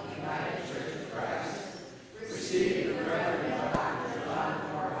Congregational United Church of Christ, receive the Reverend Dr. John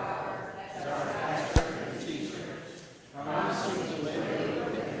Dorhauer as our pastor and teacher, promising to labor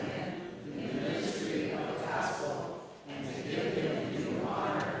with him in the ministry of the gospel and to give him due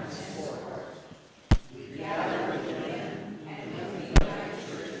honor and support. We gather with him and with the United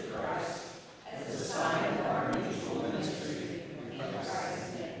Church of Christ as a sign of our mutual ministry in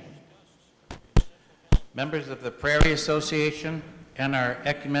Christ's name. Members of the Prairie Association and our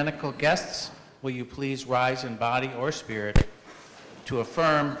ecumenical guests, will you please rise in body or spirit to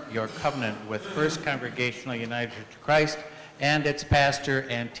affirm your covenant with First Congregational United Church of Christ and its pastor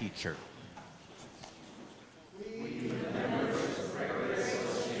and teacher.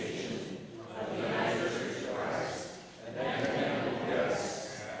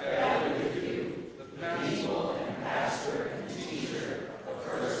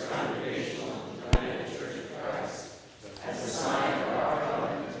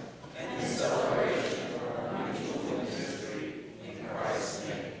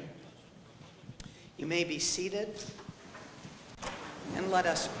 You may be seated, and let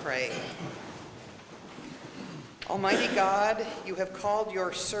us pray. Almighty God, you have called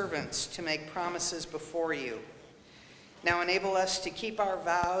your servants to make promises before you. Now enable us to keep our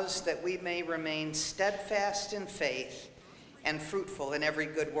vows that we may remain steadfast in faith and fruitful in every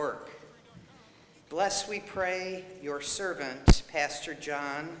good work. Bless, we pray, your servant, Pastor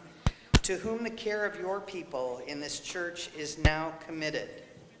John, to whom the care of your people in this church is now committed.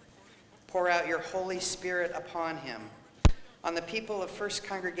 Pour out your Holy Spirit upon him, on the people of First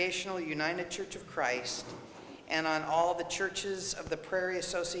Congregational United Church of Christ, and on all the churches of the Prairie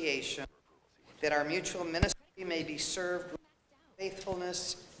Association, that our mutual ministry may be served with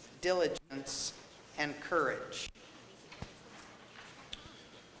faithfulness, diligence, and courage.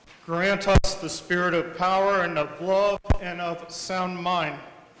 Grant us the spirit of power and of love and of sound mind.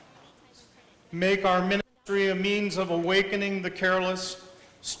 Make our ministry a means of awakening the careless,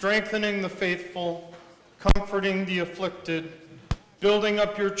 strengthening the faithful, comforting the afflicted, building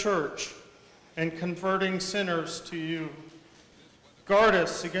up your church, and converting sinners to you. Guard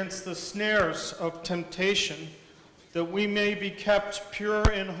us against the snares of temptation, that we may be kept pure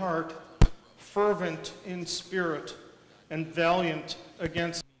in heart, fervent in spirit, and valiant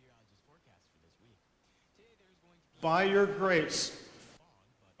against. By your grace,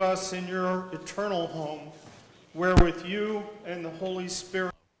 keep us in your eternal home, where with you and the Holy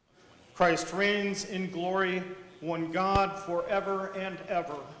Spirit, Christ reigns in glory, one God, forever and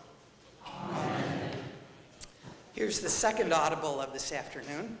ever. Amen. Here's the second audible of this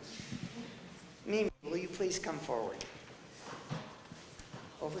afternoon. Mimi, will you please come forward?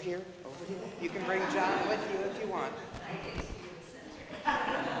 Over here, over here. You can bring John with you if you want.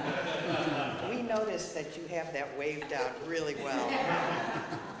 We noticed that you have that waved out really well.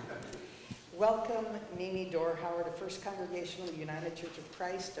 Welcome Mimi Dorhauer to First Congregational United Church of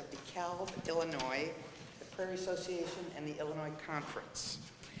Christ of DeKalb, Illinois, the Prairie Association, and the Illinois Conference.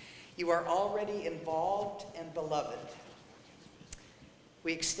 You are already involved and beloved.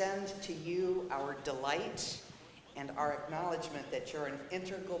 We extend to you our delight and our acknowledgement that you're an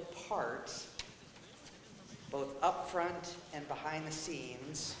integral part, both up front and behind the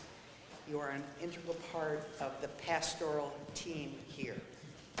scenes. You are an integral part of the pastoral team here.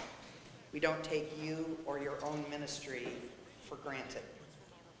 We don't take you or your own ministry for granted.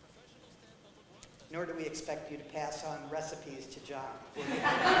 Nor do we expect you to pass on recipes to John.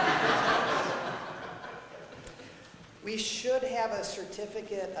 We should have a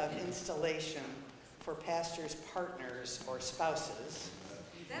certificate of installation for pastors' partners or spouses.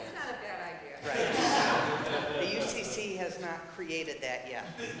 That's not a bad idea. Right. The UCC has not created that yet.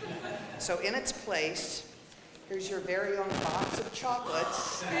 So in its place, here's your very own box of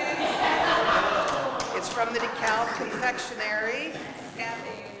chocolates. It's from the DeKalb Confectionery.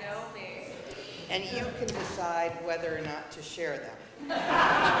 Kathy, you know me. And you can decide whether or not to share them. What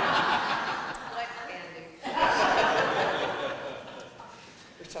candy?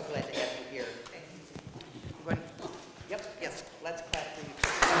 We're so glad to have you here. Thank you. You want- Yep, yes, let's clap for you.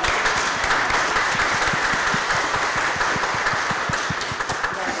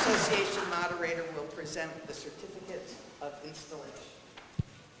 Our association moderator will present the certificate of installation.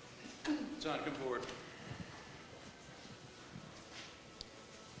 John, come forward.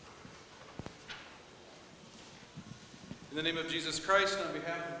 In the name of Jesus Christ, and on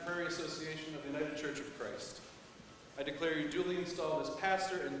behalf of the Prairie Association of the United Church of Christ, I declare you duly installed as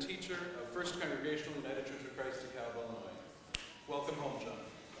pastor and teacher of First Congregational United Church of Christ, DeKalb, Illinois. Welcome home, John.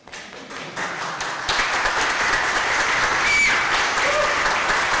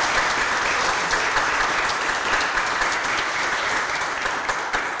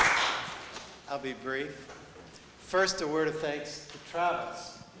 I'll be brief. First, a word of thanks to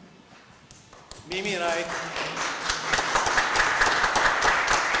Travis. Mimi and I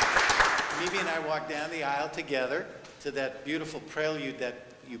walked down the aisle together to that beautiful prelude that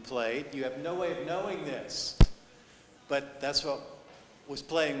you played. You have no way of knowing this, but that's what was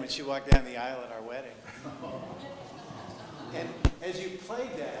playing when she walked down the aisle at our wedding. And as you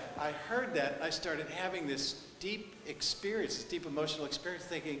played that, I heard that, I started having this deep experience, this deep emotional experience,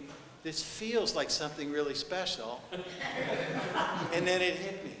 thinking, this feels like something really special. And then it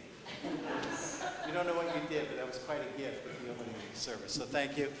hit me. You don't know what you did, but that was quite a gift at the opening service. So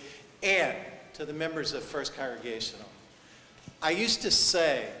thank you. And to the members of First Congregational, I used to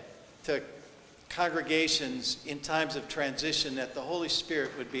say to congregations in times of transition that the Holy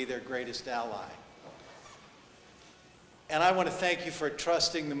Spirit would be their greatest ally. And I want to thank you for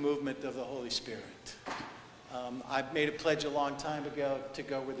trusting the movement of the Holy Spirit. I made a pledge a long time ago to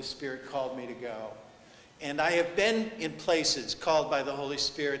go where the Spirit called me to go. And I have been in places called by the Holy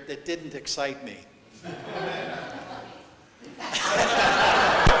Spirit that didn't excite me.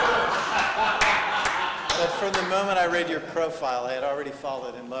 But from the moment I read your profile, I had already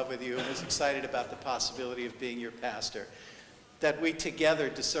fallen in love with you and was excited about the possibility of being your pastor. That we together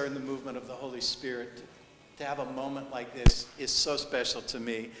discern the movement of the Holy Spirit. To have a moment like this is so special to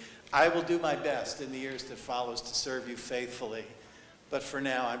me. I will do my best in the years that follows to serve you faithfully. But for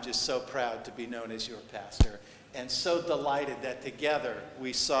now, I'm just so proud to be known as your pastor and so delighted that together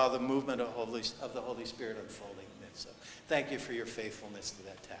we saw the movement of the Holy Spirit unfolding. So thank you for your faithfulness to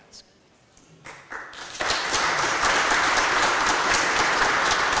that task.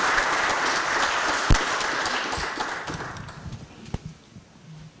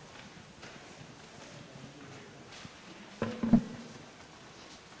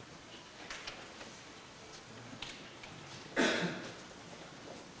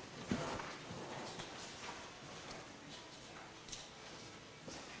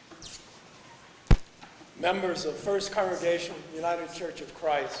 Members of First Congregational United Church of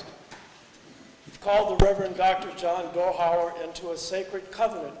Christ, you've called the Reverend Dr. John Dorhauer into a sacred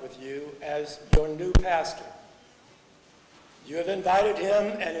covenant with you as your new pastor. You have invited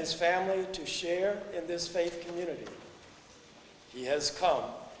him and his family to share in this faith community. He has come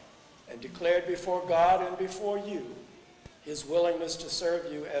and declared before God and before you his willingness to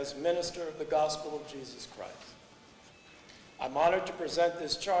serve you as minister of the gospel of Jesus Christ. I'm honored to present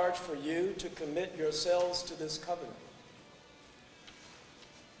this charge for you to commit yourselves to this covenant.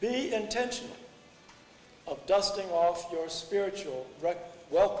 Be intentional of dusting off your spiritual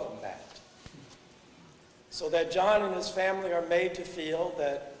welcome mat so that John and his family are made to feel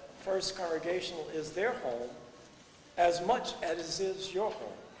that First Congregational is their home as much as it is your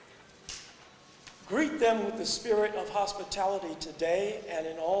home. Greet them with the spirit of hospitality today and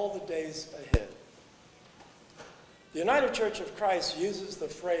in all the days ahead. The United Church of Christ uses the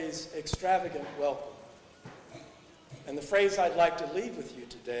phrase extravagant welcome. And the phrase I'd like to leave with you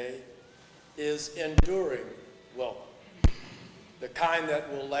today is enduring welcome, the kind that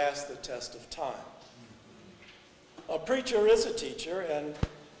will last the test of time. A preacher is a teacher, and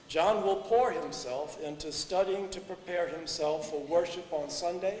John will pour himself into studying to prepare himself for worship on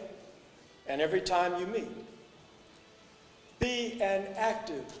Sunday and every time you meet. Be an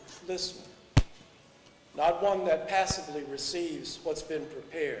active listener, not one that passively receives what's been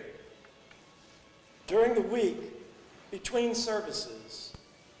prepared. During the week, between services,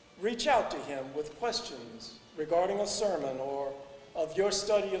 reach out to him with questions regarding a sermon or of your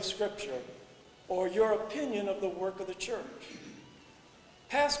study of Scripture or your opinion of the work of the church.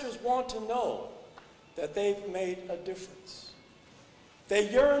 Pastors want to know that they've made a difference. They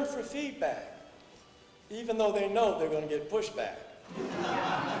yearn for feedback, even though they know they're going to get pushback.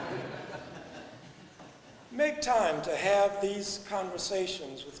 Make time to have these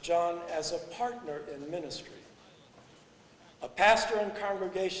conversations with John as a partner in ministry. A pastor and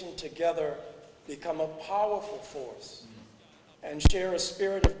congregation together become a powerful force and share a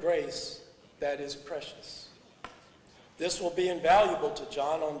spirit of grace that is precious. This will be invaluable to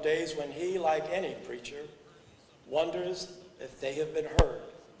John on days when he, like any preacher, wonders if they have been heard.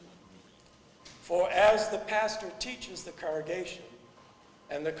 For as the pastor teaches the congregation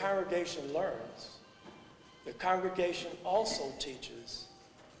and the congregation learns, the congregation also teaches,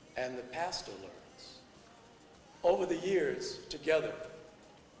 and the pastor learns. Over the years, together,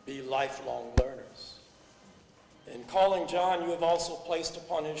 be lifelong learners. In calling John, you have also placed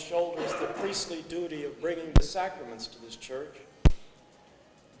upon his shoulders the priestly duty of bringing the sacraments to this church.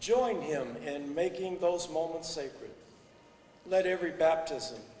 Join him in making those moments sacred. Let every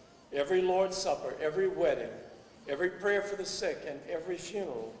baptism, every Lord's Supper, every wedding, every prayer for the sick, and every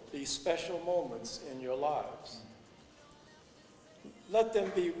funeral be special moments in your lives. Let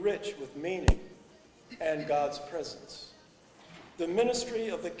them be rich with meaning and God's presence. The ministry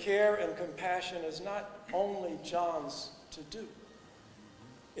of the care and compassion is not only John's to do.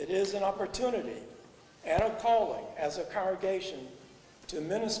 It is an opportunity and a calling as a congregation to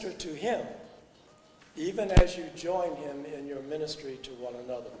minister to him, even as you join him in your ministry to one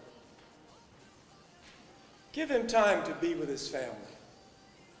another. Give him time to be with his family,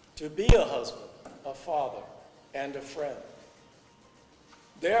 to be a husband, a father, and a friend.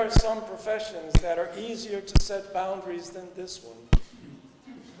 There are some professions that are easier to set boundaries than this one.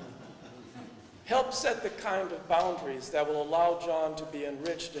 Help set the kind of boundaries that will allow John to be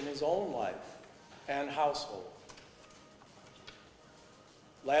enriched in his own life and household.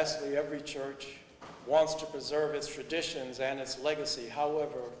 Lastly, every church wants to preserve its traditions and its legacy.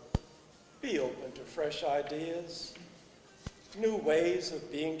 However, be open to fresh ideas, new ways of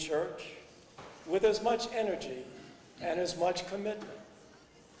being church, with as much energy and as much commitment.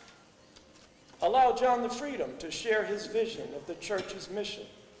 Allow John the freedom to share his vision of the church's mission.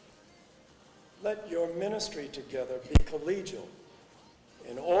 Let your ministry together be collegial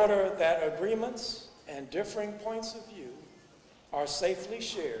in order that agreements and differing points of view are safely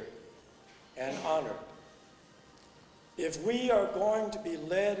shared and honored. If we are going to be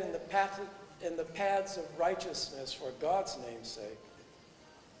led in the paths of righteousness for God's name's sake,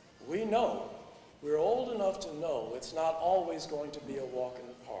 we know, we're old enough to know, it's not always going to be a walk in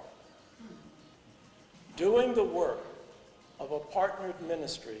the park. Doing the work of a partnered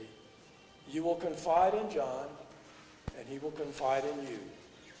ministry, you will confide in John, and he will confide in you.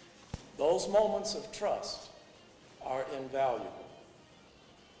 Those moments of trust are invaluable.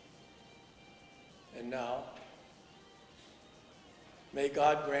 And now, may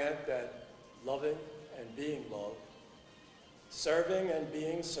God grant that loving and being loved, serving and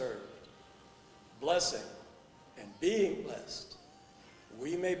being served, blessing and being blessed,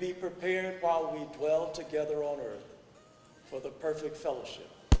 we may be prepared while we dwell together on earth for the perfect fellowship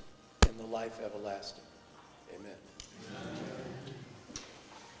in the life everlasting. Amen.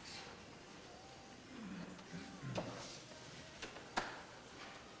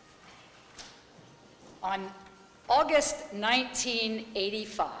 On August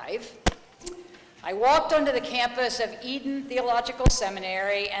 1985, I walked onto the campus of Eden Theological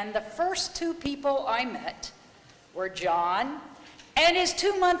Seminary, and the first two people I met were John and his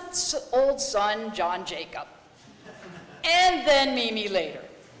 2-month-old son, John Jacob, and then Mimi later.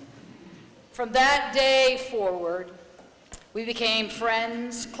 From that day forward, we became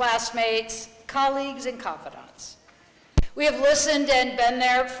friends, classmates, colleagues, and confidants. We have listened and been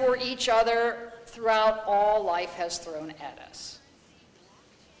there for each other throughout all life has thrown at us.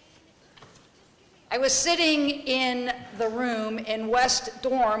 I was sitting in the room in West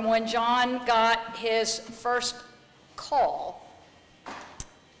Dorm when John got his first call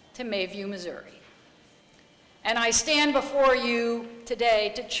to Mayview, Missouri. And I stand before you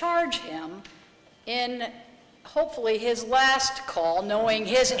today to charge him in hopefully his last call, knowing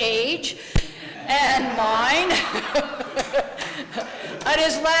his age and mine, at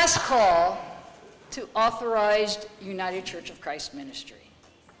his last call to authorized United Church of Christ ministry.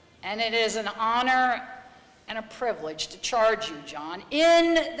 And it is an honor and a privilege to charge you, John,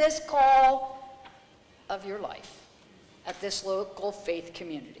 in this call of your life at this local faith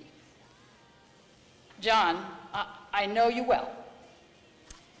community. John, I know you well.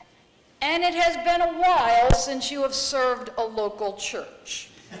 And it has been a while since you have served a local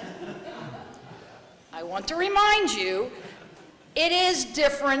church. I want to remind you, it is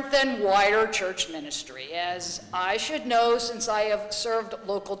different than wider church ministry, as I should know since I have served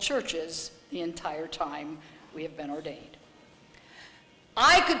local churches the entire time we have been ordained.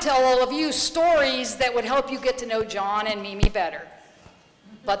 I could tell all of you stories that would help you get to know John and Mimi better.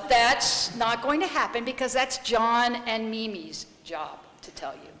 But that's not going to happen because that's John and Mimi's job to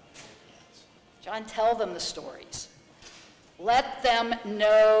tell you. John, tell them the stories. Let them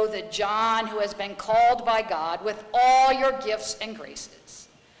know the John who has been called by God with all your gifts and graces.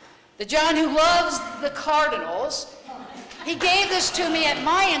 The John who loves the Cardinals. He gave this to me at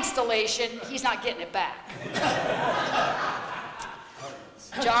my installation. He's not getting it back.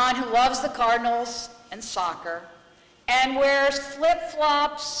 John who loves the Cardinals and soccer and wears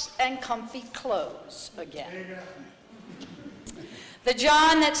flip-flops and comfy clothes again. The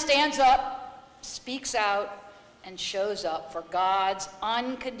John that stands up, speaks out, and shows up for God's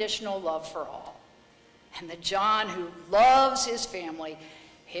unconditional love for all. And the John who loves his family,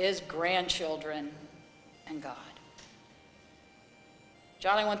 his grandchildren, and God.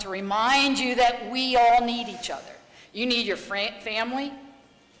 John, I want to remind you that we all need each other. You need your family.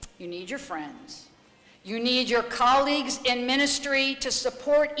 You need your friends. You need your colleagues in ministry to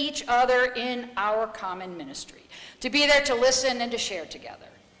support each other in our common ministry, to be there to listen and to share together.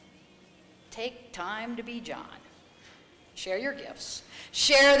 Take time to be John. Share your gifts.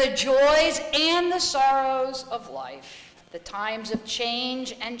 Share the joys and the sorrows of life, the times of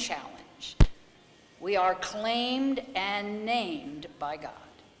change and challenge. We are claimed and named by God.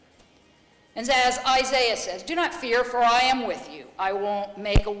 And as Isaiah says, do not fear, for I am with you. I won't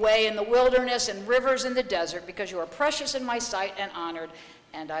make a way in the wilderness and rivers in the desert, because you are precious in my sight and honored,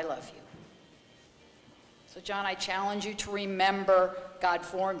 and I love you. So John, I challenge you to remember God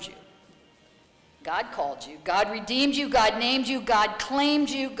formed you. God called you. God redeemed you. God named you. God claimed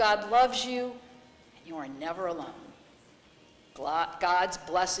you. God loves you. And you are never alone. God's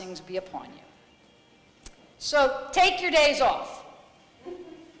blessings be upon you. So take your days off.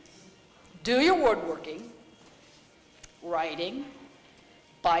 Do your woodworking, writing,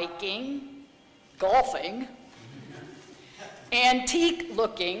 biking, golfing, antique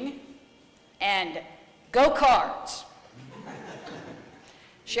looking, and go-karts.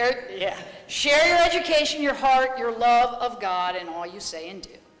 Share your education, your heart, your love of God, and all you say and do.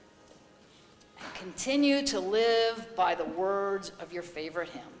 And continue to live by the words of your favorite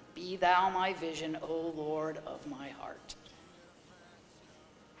hymn, Be thou my vision, O Lord of my heart.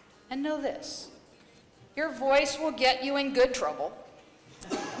 And know this, your voice will get you in good trouble.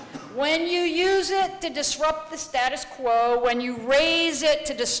 When you use it to disrupt the status quo, when you raise it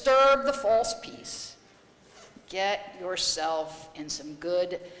to disturb the false peace, get yourself in some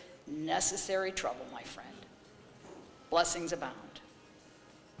good, necessary trouble, my friend. Blessings abound.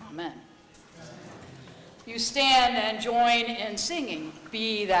 Amen. You stand and join in singing,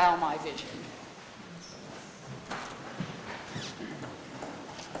 Be Thou My Vision.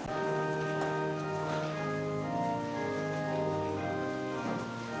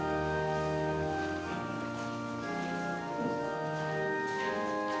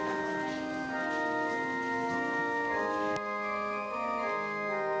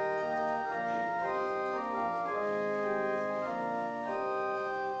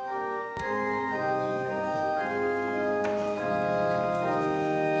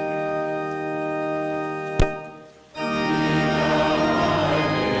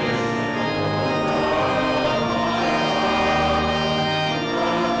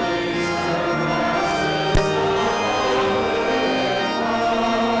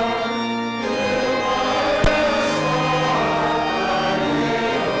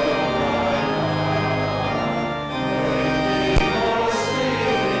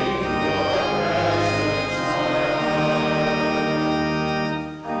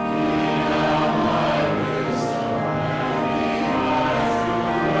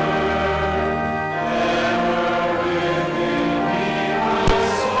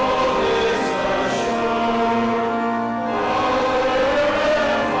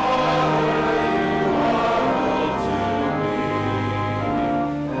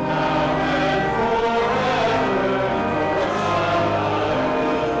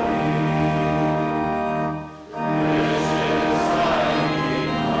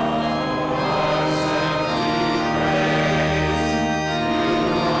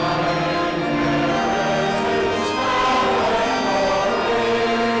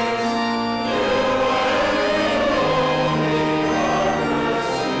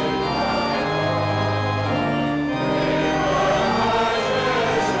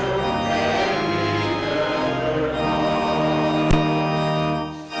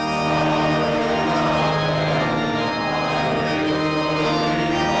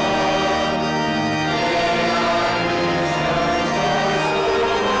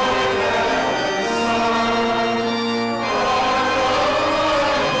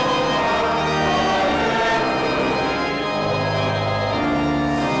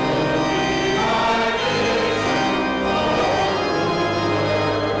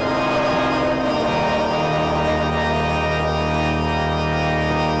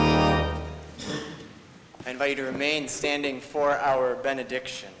 invite you to remain standing for our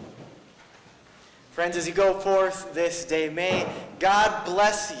benediction. Friends, as you go forth this day, may God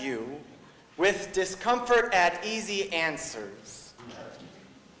bless you with discomfort at easy answers,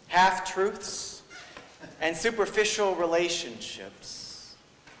 half-truths, and superficial relationships,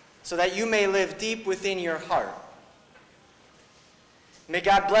 so that you may live deep within your heart. May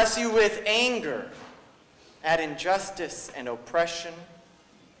God bless you with anger at injustice and oppression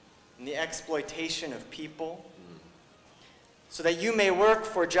and the exploitation of people, so that you may work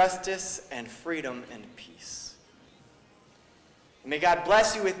for justice and freedom and peace. May God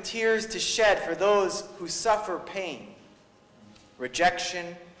bless you with tears to shed for those who suffer pain,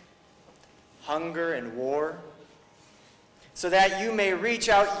 rejection, hunger, and war, so that you may reach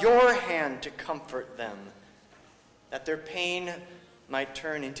out your hand to comfort them, that their pain might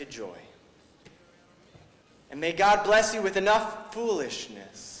turn into joy. And may God bless you with enough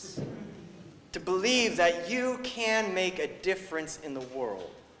foolishness to believe that you can make a difference in the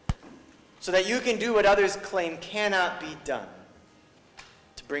world, so that you can do what others claim cannot be done,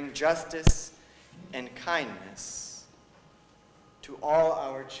 to bring justice and kindness to all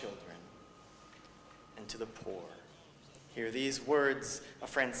our children and to the poor. Hear these words of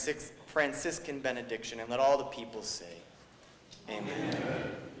Franciscan benediction, and let all the people say, Amen.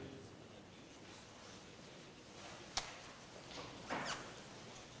 Amen.